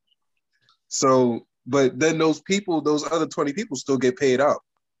spotlight. So, but then those other 20 people still get paid out,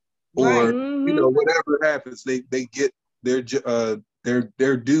 or whatever happens, they get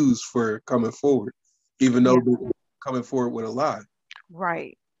their dues for coming forward, even though they're coming forward with a lie.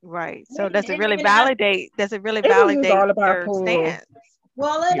 Right. So does it And- really and validate? Does it really It was just validate all about their pool. stance?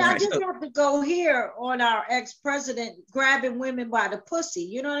 Well, and I right. just have to go here on our ex-president grabbing women by the pussy.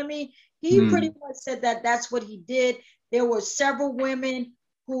 You know what I mean? He pretty much said that that's what he did. There were several women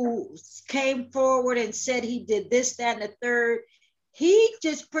who came forward and said he did this, that, and the third. He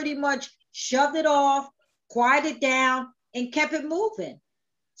just pretty much shoved it off, quieted down, and kept it moving.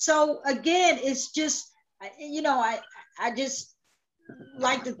 So again, it's just, I just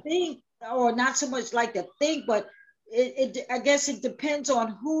like to think, or not so much like to think, but I guess it depends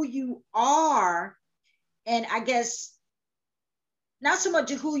on who you are. And I guess not so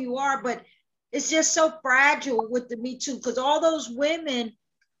much who you are, but it's just so fragile with the Me Too, because all those women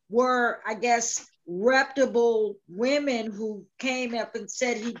were, I guess, reputable women who came up and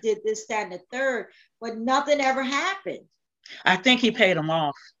said he did this, that, and the third, but nothing ever happened. I think he paid them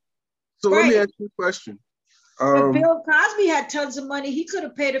off. So let me ask you a question. But Bill Cosby had tons of money. He could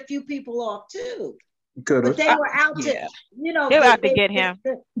have paid a few people off too. But they were out to, they were out to get him.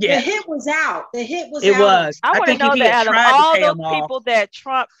 The hit was out. The hit was It out. was. I want to think if know he that had out of tried to all pay those them people off, that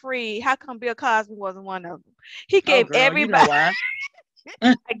Trump freed, how come Bill Cosby wasn't one of them? He gave girl, everybody you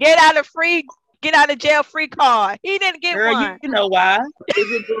know a get out of jail free card. He didn't get girl, one. you know why?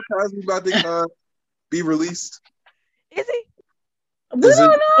 Isn't Bill Cosby about to be released? Is he? We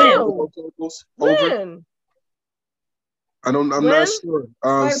don't know. Over? I'm not sure.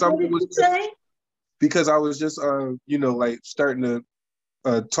 Something was say? Because I was just starting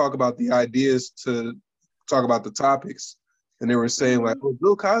to talk about the ideas to talk about the topics, and they were saying like, "Oh,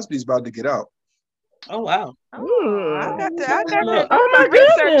 Bill Cosby's about to get out." Oh wow! I got to Look. do my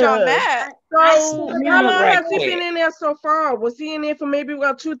research on that. So Let me how look long right has he quick. been in there so far? Was he in there for maybe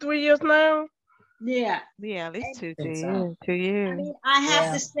about 2-3 years now? Yeah, at least 2 think years. so. 2 years. I mean, I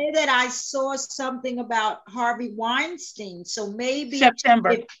have to say that I saw something about Harvey Weinstein. So maybe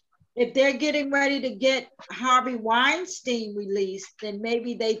September. if they're getting ready to get Harvey Weinstein released, then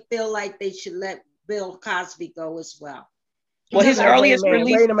maybe they feel like they should let Bill Cosby go as well. Well, his earliest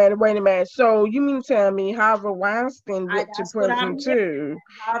release. Wait a minute. So you mean to tell me Harvey Weinstein went to That's what I'm prison too?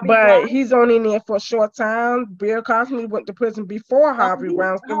 Harvey But Weinstein- he's only in there for a short time. Bill Cosby went to prison before Harvey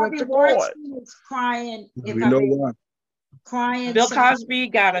Weinstein went to court. Weinstein was crying. We know why. Crying. Bill Cosby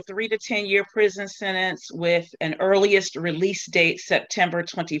got a 3 to 10 year prison sentence with an earliest release date September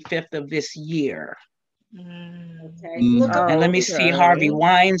 25th of this year. Okay. Look up And let me see Harvey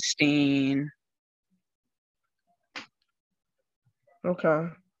Weinstein. Okay.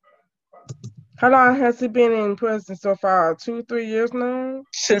 How long has he been in prison so far? 2-3 years now?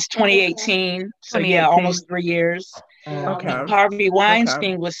 Since 2018. So yeah, almost 3 years. Okay. Harvey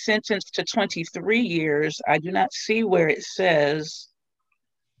Weinstein was sentenced to 23 years. I do not see where it says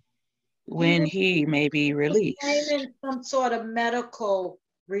when he may be released. Claiming some sort of medical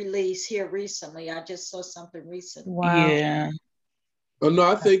release here recently. I just saw something recently. Wow. Yeah. Oh no,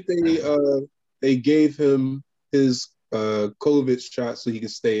 I think they gave him his COVID shot so he could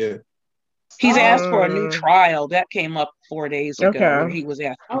stay in. He's asked for a new trial. That came up 4 days ago. Where he was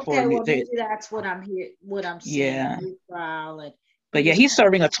asking for a new maybe that's what I'm seeing. Yeah. New trial but yeah, he's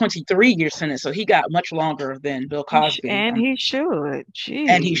serving a 23-year sentence, so he got much longer than Bill Cosby. And he should. Jeez.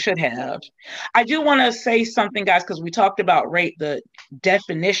 And he should have. I do want to say something, guys, because we talked about rape, the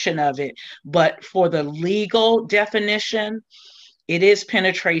definition of it, but for the legal definition, it is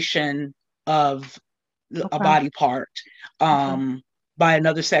penetration of a body part. By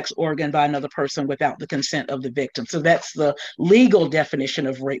another sex organ, by another person without the consent of the victim. So that's the legal definition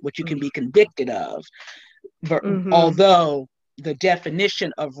of rape, what you can be convicted of. But although the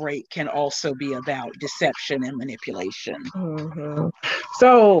definition of rape can also be about deception and manipulation.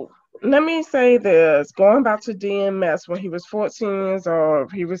 So let me say this, going back to DMX, when he was 14 years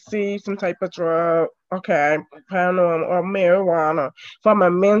old, he received some type of drug, paranormal or marijuana from a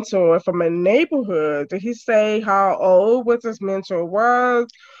mentor from a neighborhood. Did he say how old was his mentor was?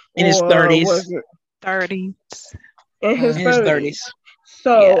 In his 30s. Was it 30s. In his 30s.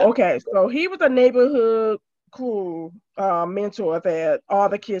 So, so he was a neighborhood cool mentor that all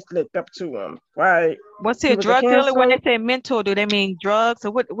the kids looked up to him, right? What's he a drug dealer? When they say mentor, do they mean drugs?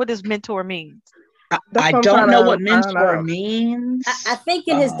 Or what does mentor mean? I don't know what mentor means. I think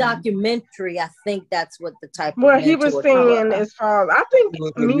in his documentary, I think that's what the type of he was saying as far as, I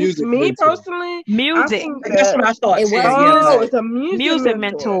think, me personally, music. That's what I thought. It's a music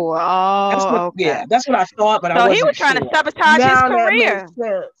mentor. Oh, that's what I thought, but so he was trying to sabotage his career.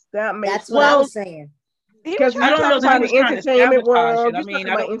 That makes sense. That's what I was saying. Because trying you're to don't know talking that he about was the trying to entertainment sabotage world. it. I You're mean, talking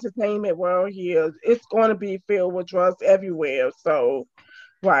I about don't. entertainment world here. It's going to be filled with drugs everywhere. So,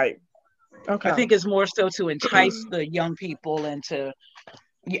 right. I Okay. think it's more so to entice the young people and to,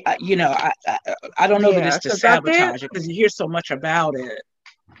 I don't know that Yeah, it's to because I think sabotage it because you hear so much about it.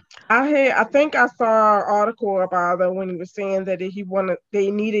 I think I saw an article about it when he was saying that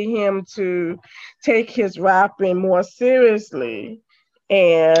they needed him to take his rapping more seriously.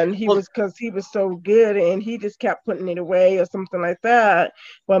 And Well, because he was so good and he just kept putting it away or something like that.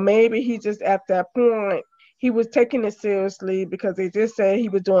 But maybe he just at that point, he was taking it seriously because they just said he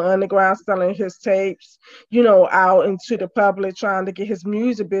was doing underground selling his tapes, out into the public, trying to get his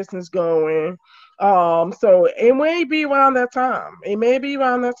music business going. So it may be around that time. It may be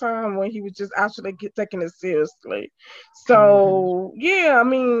around that time when he was just actually taking it seriously. So yeah, I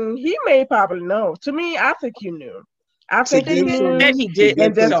mean, he may probably know. To me, I think he knew. I To think he get he some, said knew, he to get and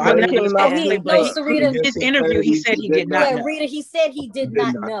didn't, some that's so I'm what it not going to came clarity, out speculate. to. But No, he, to Sarita. get his some interview, he clarity, said he he did did not not Yeah, know. Rita, he said he did did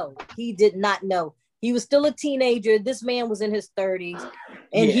not not. know. He did not know. He was still a teenager. This man was in his 30s,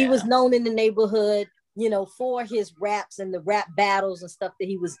 and he Yeah, was known in the neighborhood, for his raps and the rap battles and stuff that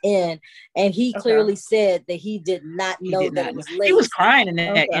he was in. And he Okay. clearly said that he did not he know did that not it know. was He was laced. crying in that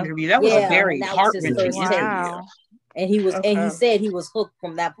Okay. interview. That was a Yeah, Okay. and very that was his heart-wrenching first tape. interview. Wow. And he Okay. said he was hooked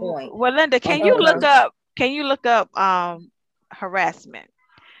from that point. Well, Linda, can you Okay. look up? Can you look up harassment?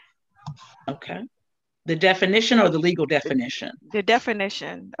 Okay. The definition or the legal definition? The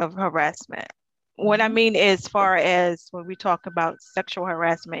definition of harassment. What I mean as far as when we talk about sexual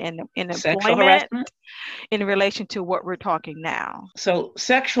harassment in Sexual employment harassment? in relation to what we're talking now. So,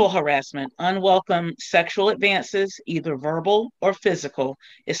 sexual harassment, unwelcome sexual advances, either verbal or physical,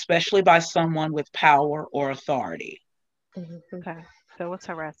 especially by someone with power or authority. Okay. So what's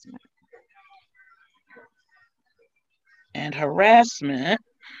harassment? And harassment,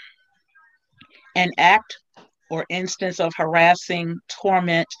 an act or instance of harassing,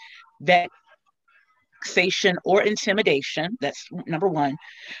 torment, vexation, or intimidation. That's number one.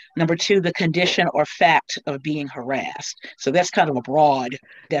 Number two, the condition or fact of being harassed. So that's kind of a broad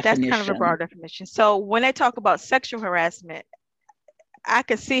That's kind of a definition. broad definition. So when they talk about sexual harassment, I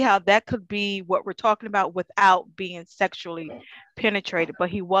could see how that could be what we're talking about without being sexually penetrated, but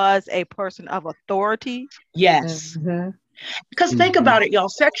he was a person of authority. Yes. Mm-hmm. Because think about it, y'all.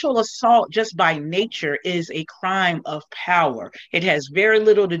 Sexual assault, just by nature, is a crime of power. It has very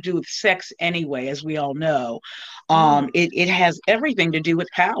little to do with sex anyway, as we all know. It has everything to do with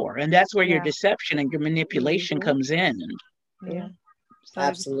power, and that's where your Yeah. deception and your manipulation comes in. Yeah. So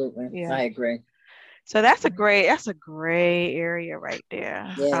Absolutely. yeah. I agree. So that's a gray area right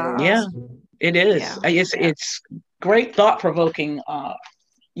there. Yeah, it Yeah, is. it is. Yeah. It's great, thought-provoking,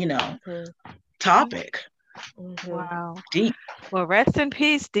 topic. Wow. Deep. Well, rest in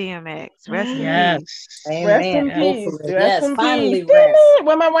peace, DMX. Rest in Yes. peace. Rest Amen. in Yeah. peace. Hopefully. Rest Yes, in finally peace. rest.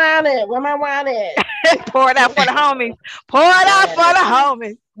 Where my wine at? Where my wine at? Pour it out for the homies. Pour it out for the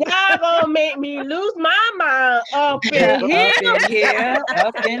homies. Y'all gonna make me lose my mind up in here. Up in here.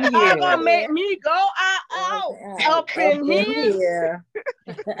 Up in Y'all here. gonna make me go out up in here.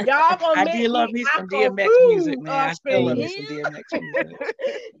 Y'all gonna I make do love me me some act a DMX music, fool man. I up still in love me some here. DMX music.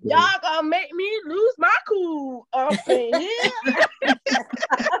 Y'all gonna make me lose my cool up in here.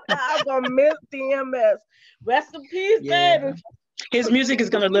 I'm gonna miss DMS. Rest in peace, baby. His music is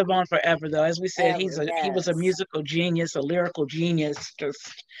going to live on forever, though. As we said, he was a musical genius, a lyrical genius,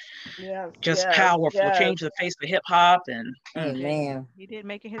 just powerful. Changed the face of hip hop, and Amen. He did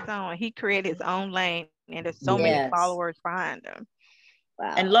make it his own. He created his own lane, and there's so many followers behind him.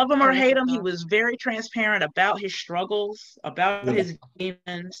 Wow. And love him or hate him, he was very transparent about his struggles, about his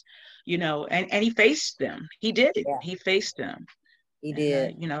demons, and he faced them. He did it. He faced them. He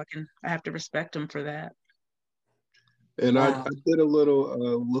did. I have to respect him for that. And I did a little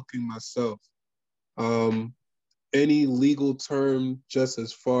looking myself. Any legal term, just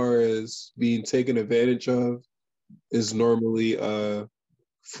as far as being taken advantage of, is normally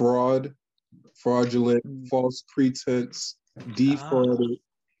fraud, fraudulent, false pretense, defrauded,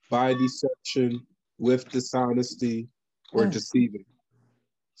 by deception, with dishonesty, or deceiving.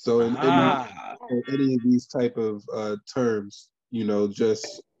 So in any of these type of terms,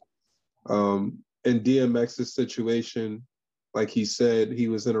 just in DMX's situation, like he said, he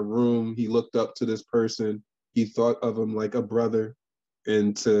was in a room, he looked up to this person, he thought of him like a brother,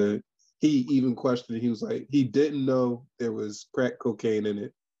 and he even questioned, he was like, he didn't know there was crack cocaine in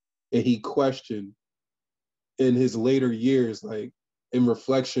it, and he questioned in his later years, like in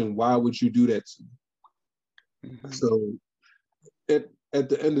reflection, why would you do that to me? Mm-hmm. So at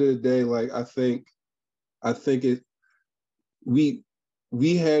the end of the day, like I think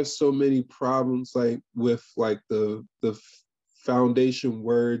we have so many problems like with like the foundation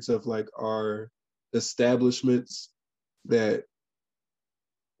words of like our establishments that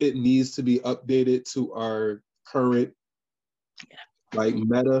it needs to be updated to our current like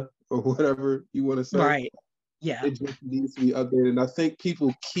meta or whatever you want to say. Right. Yeah. It just needs to be updated. And I think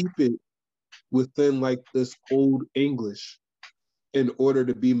people keep it within like this old English in order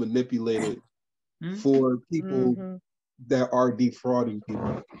to be manipulated for people that are defrauding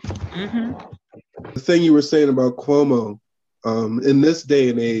people. The thing you were saying about Cuomo, in this day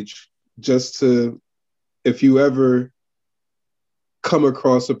and age, just to, if you ever come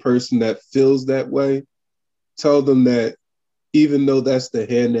across a person that feels that way, tell them that even though that's the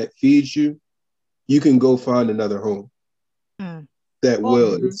hand that feeds you, you can go find another home. That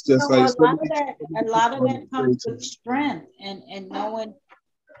will. It's just like a lot of that comes with strength and knowing,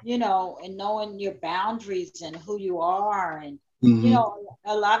 you know, and knowing your boundaries and who you are, and you know,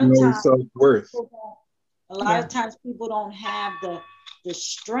 a lot of times self-worth. A lot of times people don't have the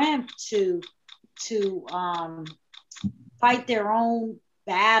strength to fight their own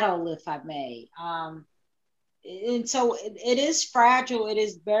battle, if I may. And so it is fragile. It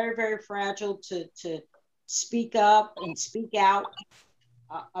is very, very fragile to speak up and speak out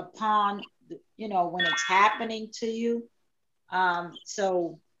upon, you know, when it's happening to you.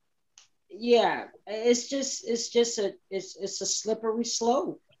 So yeah, it's just a slippery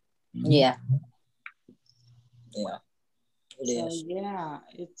slope. Yeah. Yeah. It is. Yeah,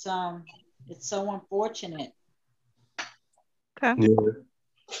 it's so unfortunate. Okay. Yeah.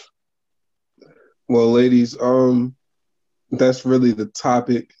 Well, ladies, that's really the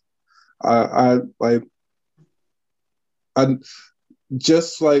topic. I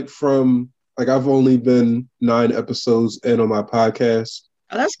just like from like I've only been 9 episodes in on my podcast.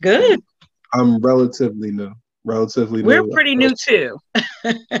 Oh, that's good. I'm relatively new. We're pretty new too.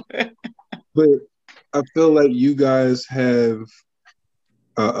 But I feel like you guys have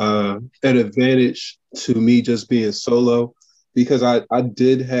an advantage to me just being solo, because I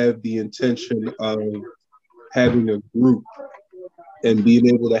did have the intention of having a group and being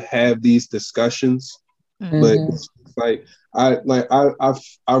able to have these discussions. But it's like I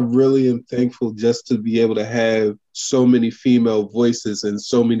really am thankful just to be able to have so many female voices and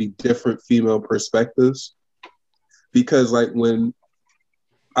so many different female perspectives, because like when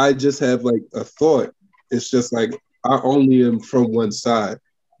I just have like a thought, it's just like I only am from one side.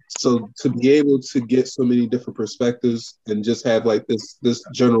 So to be able to get so many different perspectives and just have like this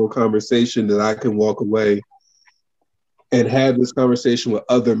general conversation that I can walk away and have this conversation with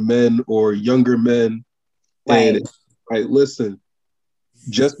other men or younger men. Right. And like, listen,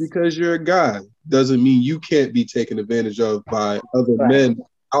 just because you're a guy doesn't mean you can't be taken advantage of by other men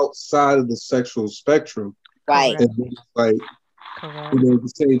outside of the sexual spectrum. Right. And like, you know, at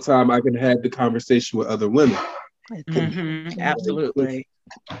the same time, I can have the conversation with other women. Absolutely.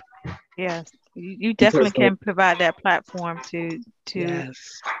 Yes, you definitely can provide that platform to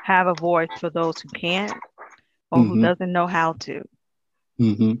have a voice for those who can't or who doesn't know how to.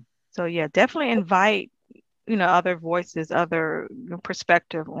 So yeah, definitely invite, you know, other voices, other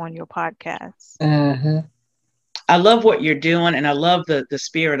perspective on your podcast. I love what you're doing, and I love the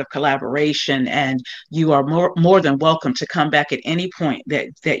spirit of collaboration, and you are more than welcome to come back at any point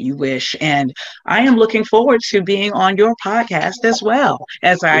that you wish. And I am looking forward to being on your podcast as well,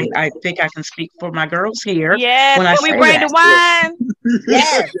 as I think I can speak for my girls here. Yes, when I we bring the wine.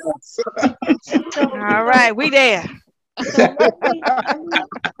 Yes. All right, we there. So let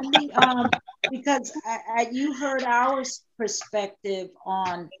me because you heard our perspective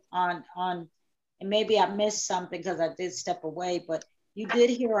on and maybe I missed something because I did step away, but you did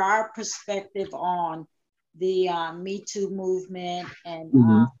hear our perspective on the MeToo movement and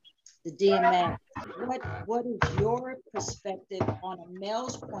the DMX. What is your perspective on a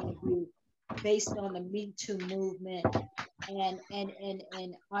male's point of view based on the MeToo movement and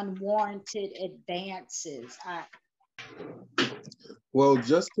unwarranted advances? Well,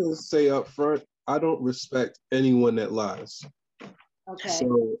 just to say up front, I don't respect anyone that lies. Okay.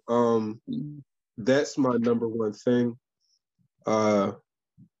 So that's my number one thing. But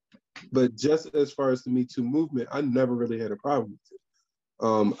just as far as the Me Too movement, I never really had a problem with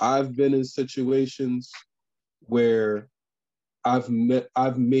it. I've been in situations where I've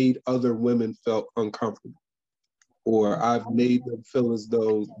made other women feel uncomfortable, or I've made them feel as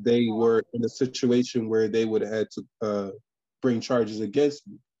though they were in a situation where they would have had to bring charges against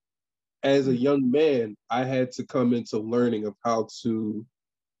me. As a young man, I had to come into learning of how to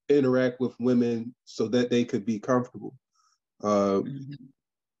interact with women so that they could be comfortable.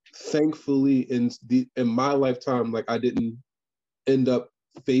 Thankfully, in my lifetime, like I didn't end up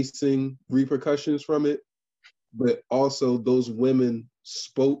facing repercussions from it, but also those women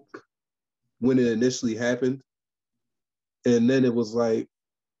spoke when it initially happened. And then it was like,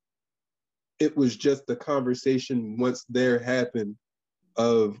 it was just the conversation once there happened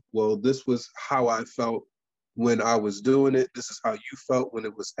of, well, this was how I felt when I was doing it. This is how you felt when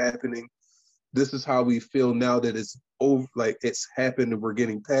it was happening. This is how we feel now that it's over, like it's happened and we're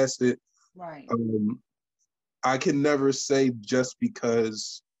getting past it. Right. I can never say just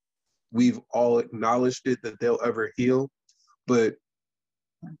because we've all acknowledged it that they'll ever heal, but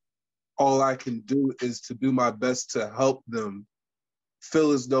all I can do is to do my best to help them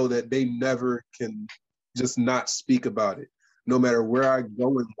feel as though that they never can just not speak about it. No matter where I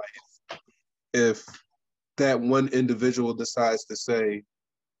go in life, if that one individual decides to say,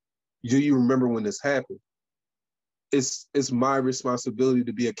 do you remember when this happened? It's my responsibility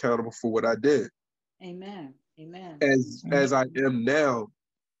to be accountable for what I did. Amen. Amen. As I am now,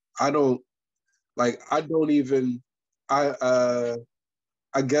 I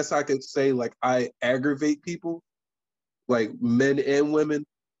guess I could say like I aggravate people, like men and women,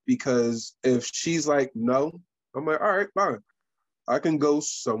 because if she's like, no, I'm like, all right, fine. I can go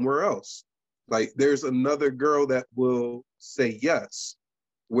somewhere else. Like there's another girl that will say yes.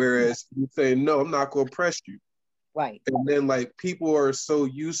 Whereas you say, no, I'm not going to press you. Right. And then like people are so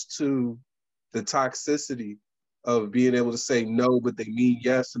used to the toxicity of being able to say no, but they mean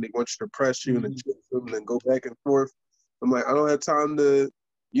yes, and they want you to press you and then go back and forth. I'm like, I don't have time to,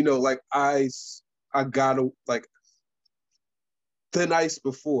 like I gotta, like, thin ice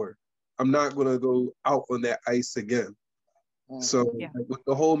before. I'm not going to go out on that ice again. So like, with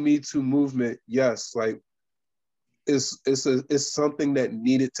the whole MeToo movement, yes, like it's something that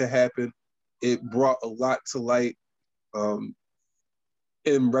needed to happen. It brought a lot to light.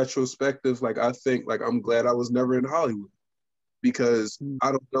 In retrospective, like I think like I'm glad I was never in Hollywood, because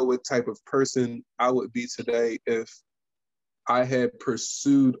I don't know what type of person I would be today if I had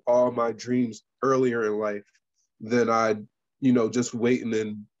pursued all my dreams earlier in life than I, just waiting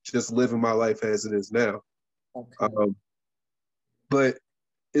and just living my life as it is now. Okay. But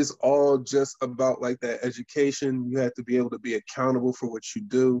it's all just about like that education. You have to be able to be accountable for what you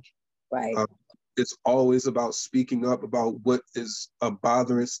do. Right. It's always about speaking up about what is a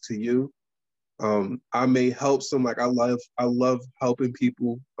botherance to you. I may help some, like I love helping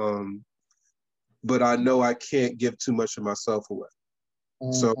people, but I know I can't give too much of myself away.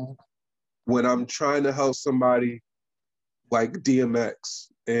 So when I'm trying to help somebody like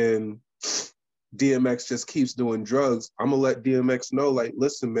DMX, and DMX just keeps doing drugs, I'm gonna let DMX know, like,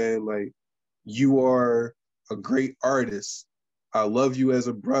 listen, man, like, you are a great artist. I love you as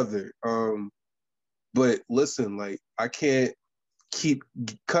a brother. But listen, like, I can't keep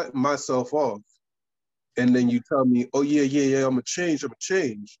cutting myself off. And then you tell me, oh yeah, I'm gonna change,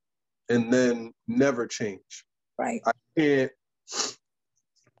 and then never change. Right.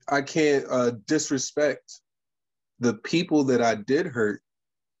 I can't disrespect the people that I did hurt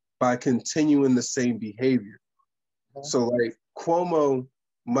by continuing the same behavior. So like Cuomo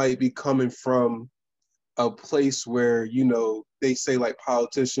might be coming from a place where, they say like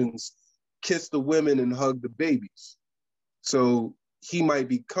politicians kiss the women and hug the babies. So he might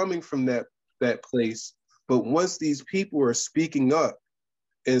be coming from that place. But once these people are speaking up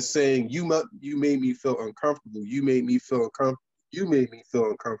and saying, you made me feel uncomfortable, you made me feel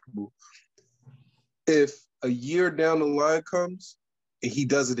uncomfortable. If a year down the line comes and he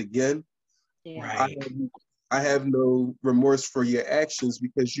does it again, right. I have no remorse for your actions,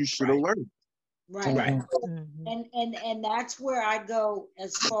 because you should have learned. Right. And that's where I go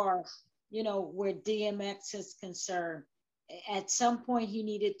as far, where DMX is concerned. At some point, he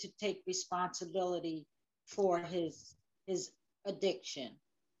needed to take responsibility for his addiction.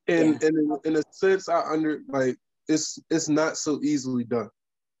 And in a sense, it's not so easily done.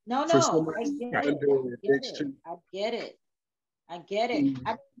 No, I get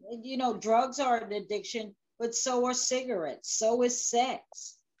it. Drugs are an addiction, but so are cigarettes, so is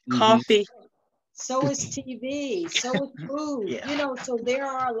sex, coffee, so is TV, so is food. So there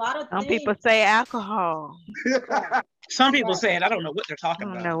are a lot of Some things. people say alcohol. Right. Some people say it. I don't know what they're talking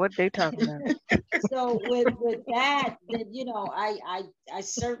about. I don't know what they're talking about. So with that, then I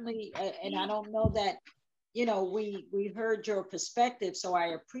certainly, and I don't know that, we heard your perspective, so I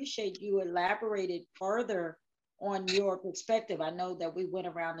appreciate you elaborated further on your perspective. I know that we went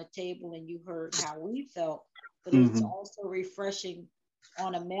around the table and you heard how we felt, but it's also refreshing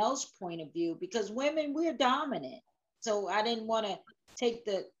on a male's point of view, because women, we're dominant. So I didn't want to take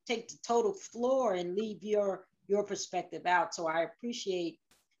the total floor and leave your perspective out. So I appreciate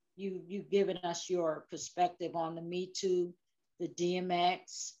you giving us your perspective on the Me Too, the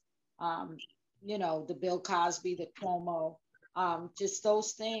DMX, you know, the Bill Cosby, the Cuomo, just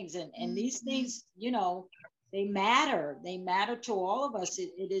those things. And these things, you know, they matter. They matter to all of us.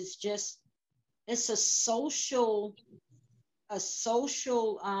 It is just, it's a social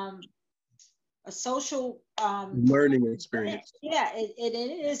learning experience. Yeah, it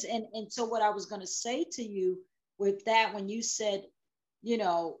is. And so what I was going to say to you with that, when you said, you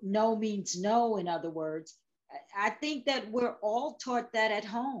know, no means no, in other words, I think that we're all taught that at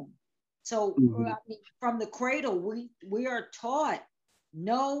home. So I mean, from the cradle, we are taught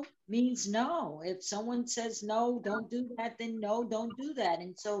no means no. If someone says no, don't do that, then no, don't do that.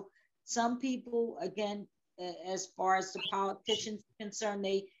 And so some people, again, as far as the politicians are concerned,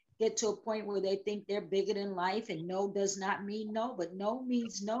 they get to a point where they think they're bigger than life, and no does not mean no, but no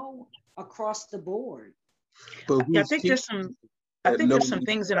means no across the board. But I think there's some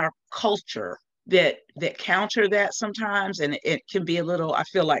things in our culture that counter that sometimes, and it can be a little, I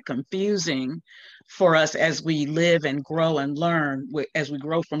feel like, confusing for us as we live and grow and learn, as we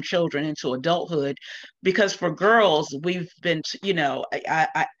grow from children into adulthood, because for girls, we've been, you know,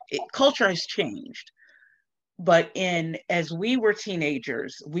 culture has changed. But as we were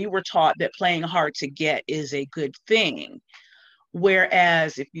teenagers, we were taught that playing hard to get is a good thing.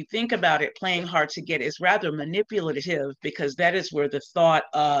 Whereas if you think about it, playing hard to get is rather manipulative, because that is where the thought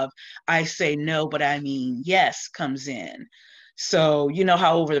of I say no, but I mean yes comes in. So you know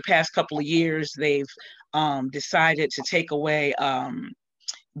how over the past couple of years, they've decided to take away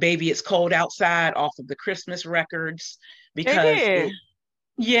Baby It's Cold Outside off of the Christmas records, because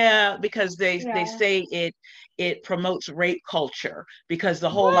because they say it promotes rape culture, because the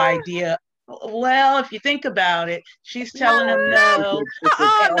whole idea, well, if you think about it, she's telling him no.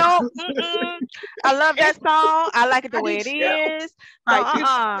 No. I love that song. I like it the way it is.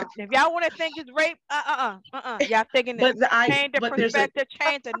 If y'all want to think it's rape, y'all thinking change the perspective,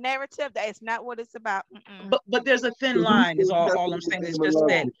 change the narrative. That it's not what it's about. But there's a thin line. Is all I'm saying. Is just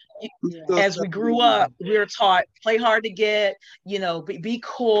that as we grew up, we were taught play hard to get. You know, be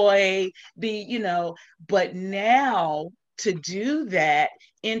coy. You know. But now, to do that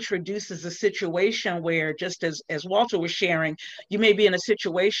introduces a situation where, just as Walter was sharing, you may be in a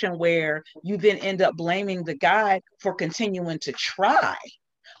situation where you then end up blaming the guy for continuing to try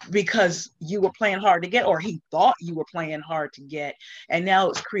because you were playing hard to get, or he thought you were playing hard to get. And now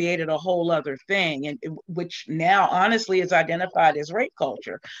it's created a whole other thing, and which now honestly is identified as rape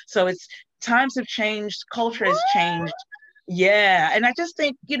culture. So it's, times have changed, culture has changed. Yeah. And I just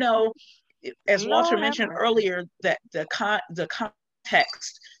think, you know, as Walter mentioned earlier, that the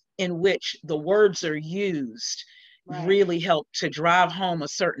context in which the words are used really help to drive home a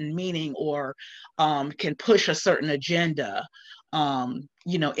certain meaning, or can push a certain agenda,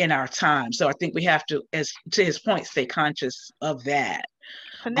 you know, in our time. So I think we have to, as to his point, stay conscious of that.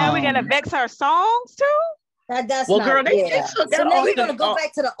 So now we're gonna vex our songs too? That's well, not, girl, they so now we're gonna go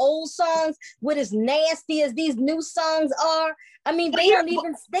back to the old songs with as nasty as these new songs are. I mean, they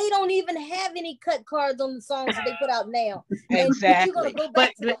don't even have any cut cards on the songs that they put out now. Exactly. And you're gonna go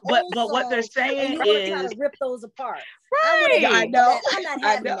back to the old but what they're saying is try to rip those apart. Right. I know. I'm not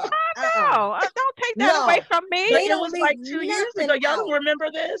having that. Don't take that away from me. But it was like 2 years ago. Y'all don't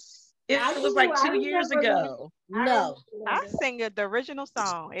remember this? It was like 2 years ago. No. I sing the original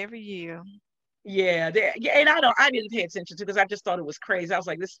song every year. Yeah, and I didn't pay attention to, because I just thought it was crazy. I was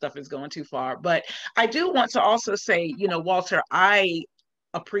like, this stuff is going too far. But I do want to also say, you know, Walter, I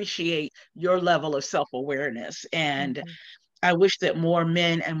appreciate your level of self-awareness, and I wish that more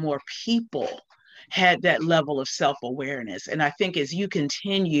men and more people had that level of self-awareness. And I think as you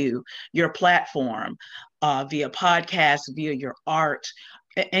continue your platform via podcast, via your art,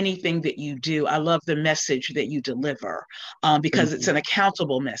 anything that you do, I love the message that you deliver, because it's an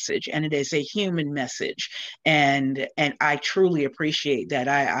accountable message, and it is a human message, and I truly appreciate that.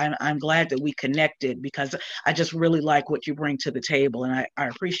 I'm glad that we connected, because I just really like what you bring to the table, and I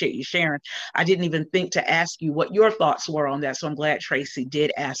appreciate you sharing. I didn't even think to ask you what your thoughts were on that, so I'm glad Tracy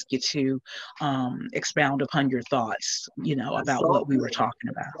did ask you to expound upon your thoughts, you know, about what we were talking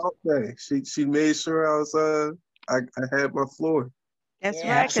about. Okay, she made sure I was I had my floor. That's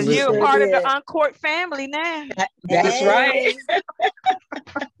right, because you're a part of the Uncorked family now. That's right.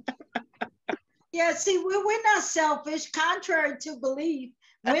 Yeah, see, we're not selfish. Contrary to belief,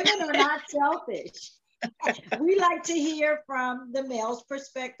 women are not selfish. We like to hear from the male's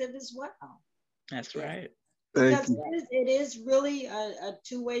perspective as well. That's right. Because it is really a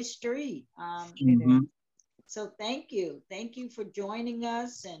two-way street. So thank you for joining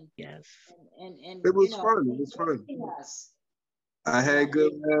us, and and it was fun. It was fun. I had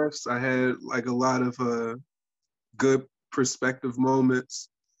good laughs. I had like a lot of good perspective moments.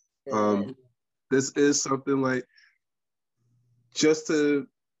 This is something like just to,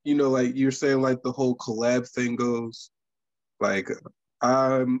 you know, like you're saying, like the whole collab thing goes. Like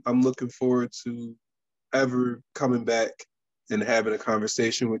I'm looking forward to ever coming back and having a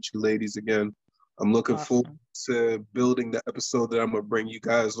conversation with you ladies again. I'm looking forward to building the episode that I'm gonna bring you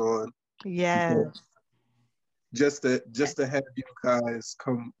guys on. Yeah. Just to have you guys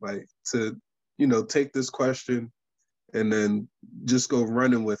come, like, to, you know, take this question and then just go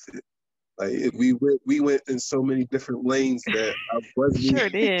running with it. Like we went in so many different lanes that I wasn't Sure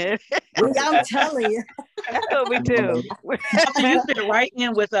did. I'm telling you. That's what we do. You fit right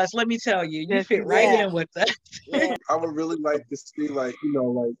in with us. Let me tell you, you fit right in with us. Yeah. I would really like to see, like, you know,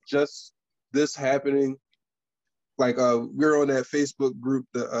 like just this happening. Like we're on that Facebook group,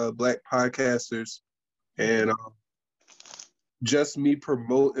 the Black Podcasters, and just me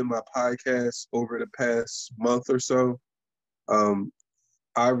promoting my podcast over the past month or so.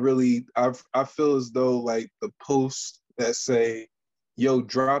 I feel as though like the posts that say, yo,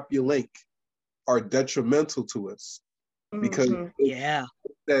 drop your link are detrimental to us because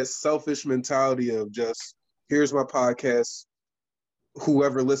that selfish mentality of just, here's my podcast,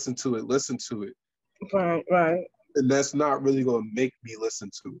 whoever listen to it. Right. And that's not really going to make me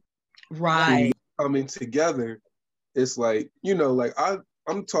listen to it. Right. Coming together, it's like, you know, like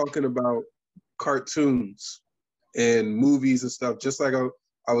I'm talking about cartoons and movies and stuff, just like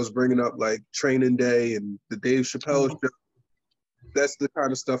I was bringing up like Training Day and the Dave Chappelle show. That's the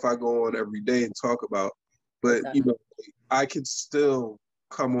kind of stuff I go on every day and talk about. But, you know, I could still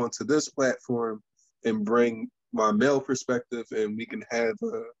come onto this platform and bring my male perspective, and we can have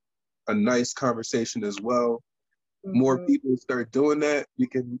a nice conversation as well. More people start doing that, we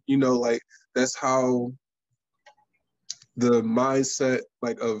can, you know, like that's how the mindset,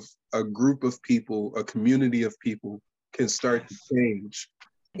 like, of a group of people, a community of people can start to change.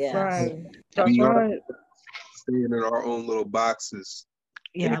 Yeah. Right. That's We right. staying in our own little boxes.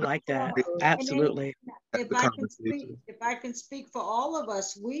 Yeah, I like that. Absolutely. If I can speak for all of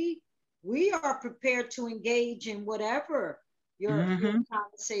us, we are prepared to engage in whatever your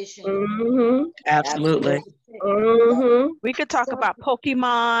conversation. Absolutely. We could talk about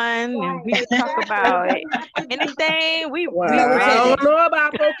Pokemon, and we could talk about anything. I don't know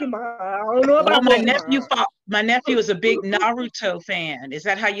about Pokemon. I don't know about Pokemon. My nephew is a big Naruto fan. Is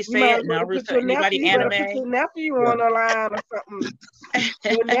that how you say it? Naruto. Anybody anime? Put your nephew on the line or something.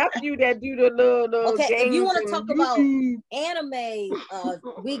 Your nephew that do the little okay, games. If you want to talk about anime,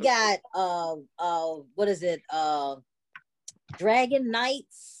 we got what is it? Dragon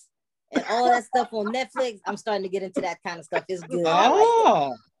Knights and all that stuff on Netflix. I'm starting to get into that kind of stuff. It's good.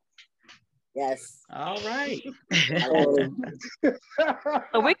 Oh. Yes. All right.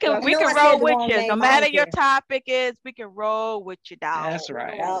 So we can roll with you. No matter your topic is, we can roll with you, dog. That's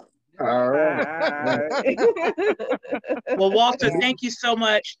right. Yep. All right. Well, Walter, thank you so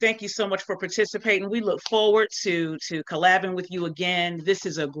much. Thank you so much for participating. We look forward to collabing with you again. This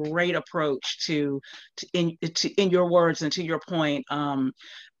is a great approach to in your words and to your point,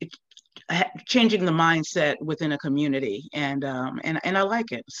 changing the mindset within a community, and I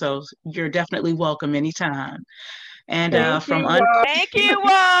like it. So you're definitely welcome anytime. And thank you,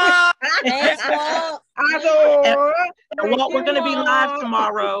 Walt. Thanks, Walt. Walt, we're going to be live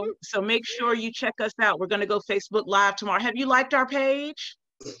tomorrow, so make sure you check us out. We're going to go Facebook Live tomorrow. Have you liked our page?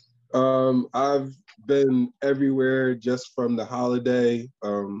 I've been everywhere just from the holiday.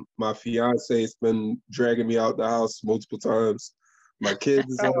 My fiance's been dragging me out the house multiple times. My kids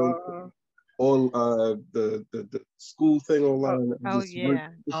is on the school thing online.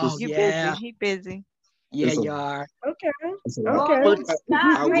 He busy. Yeah, you are. Okay. Stop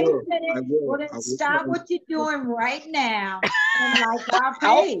what you're doing right now and like our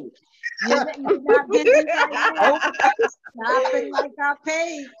page. You're not busy right now. Stop and like our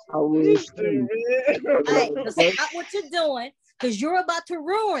page. Stop what you're doing, because you're about to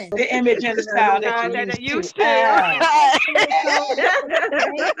ruin the image and the style that you used to.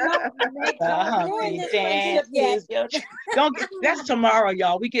 That's tomorrow,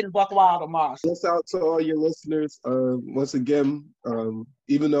 y'all. We getting buck wild tomorrow. Shout out to all your listeners. Once again,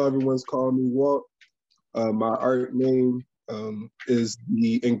 even though everyone's calling me Walt, my art name is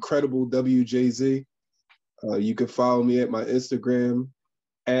the Inkredible WJZ. You can follow me at my Instagram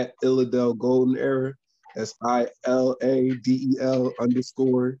at Illadel Golden Era. That's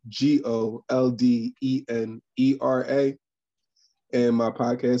ILADEL_GOLDENERA. And my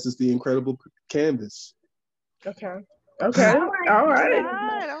podcast is The Inkredible Canvas. Okay. Okay. All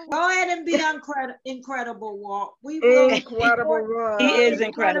right. Go ahead and be incredible, Walt. We will. Incredible one. He is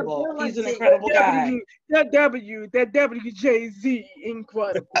incredible. He's an incredible guy. That WJZ,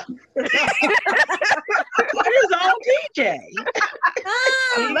 incredible. His own DJ.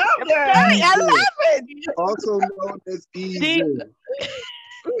 I love that. I love it. Also known as Easy.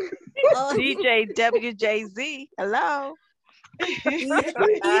 DJ WJZ. Hello. Either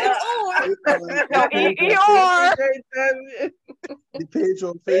or. No, or. The page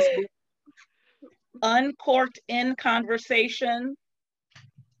on Facebook. Uncorked in conversation.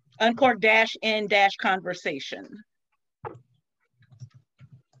 Uncorked -in conversation.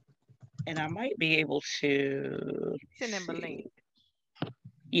 And I might be able to Send him a link.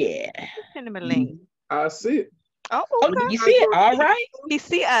 Yeah. Send him a link. I see it. Oh, Oh, okay. you see it? All right. He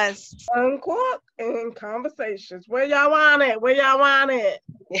see us. Uncorked in conversations. Where y'all want it? Where y'all want it?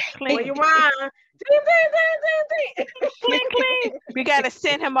 Clink. Where you want it? Ding, ding, ding, ding, ding. Clink, clink. We got to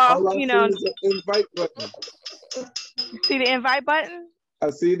send him off, All I you see know. is an invite button. See the invite button? I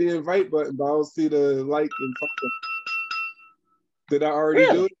see the invite button, but I don't see the like and follow. Did I already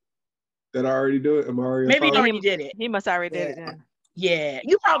do it? Did I already do it? Am I already? Maybe you following? already did it. He must already did it then. Yeah,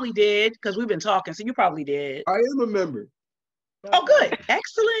 you probably did because we've been talking, so you probably did. I am a member. Oh, good.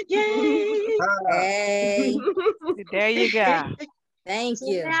 Excellent. Yay. Hey, There you go. thank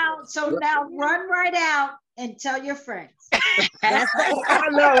you. So now run right out and tell your friends. That's I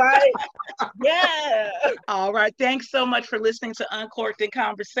know, right? Yeah. All right. Thanks so much for listening to Uncorked in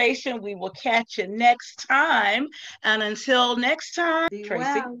Conversation. We will catch you next time. And until next time, Be Tracy.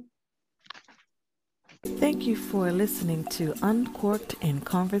 well. Thank you for listening to Uncorked in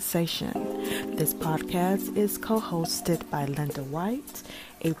Conversation. This podcast is co-hosted by Linda White,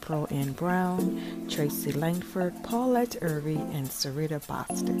 April N. Brown, Tracy Langford, Paulette Irvy, and Sarita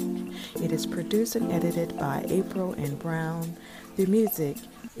Bostic. It is produced and edited by April N. Brown. The music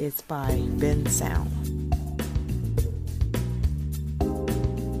is by Ben Sound.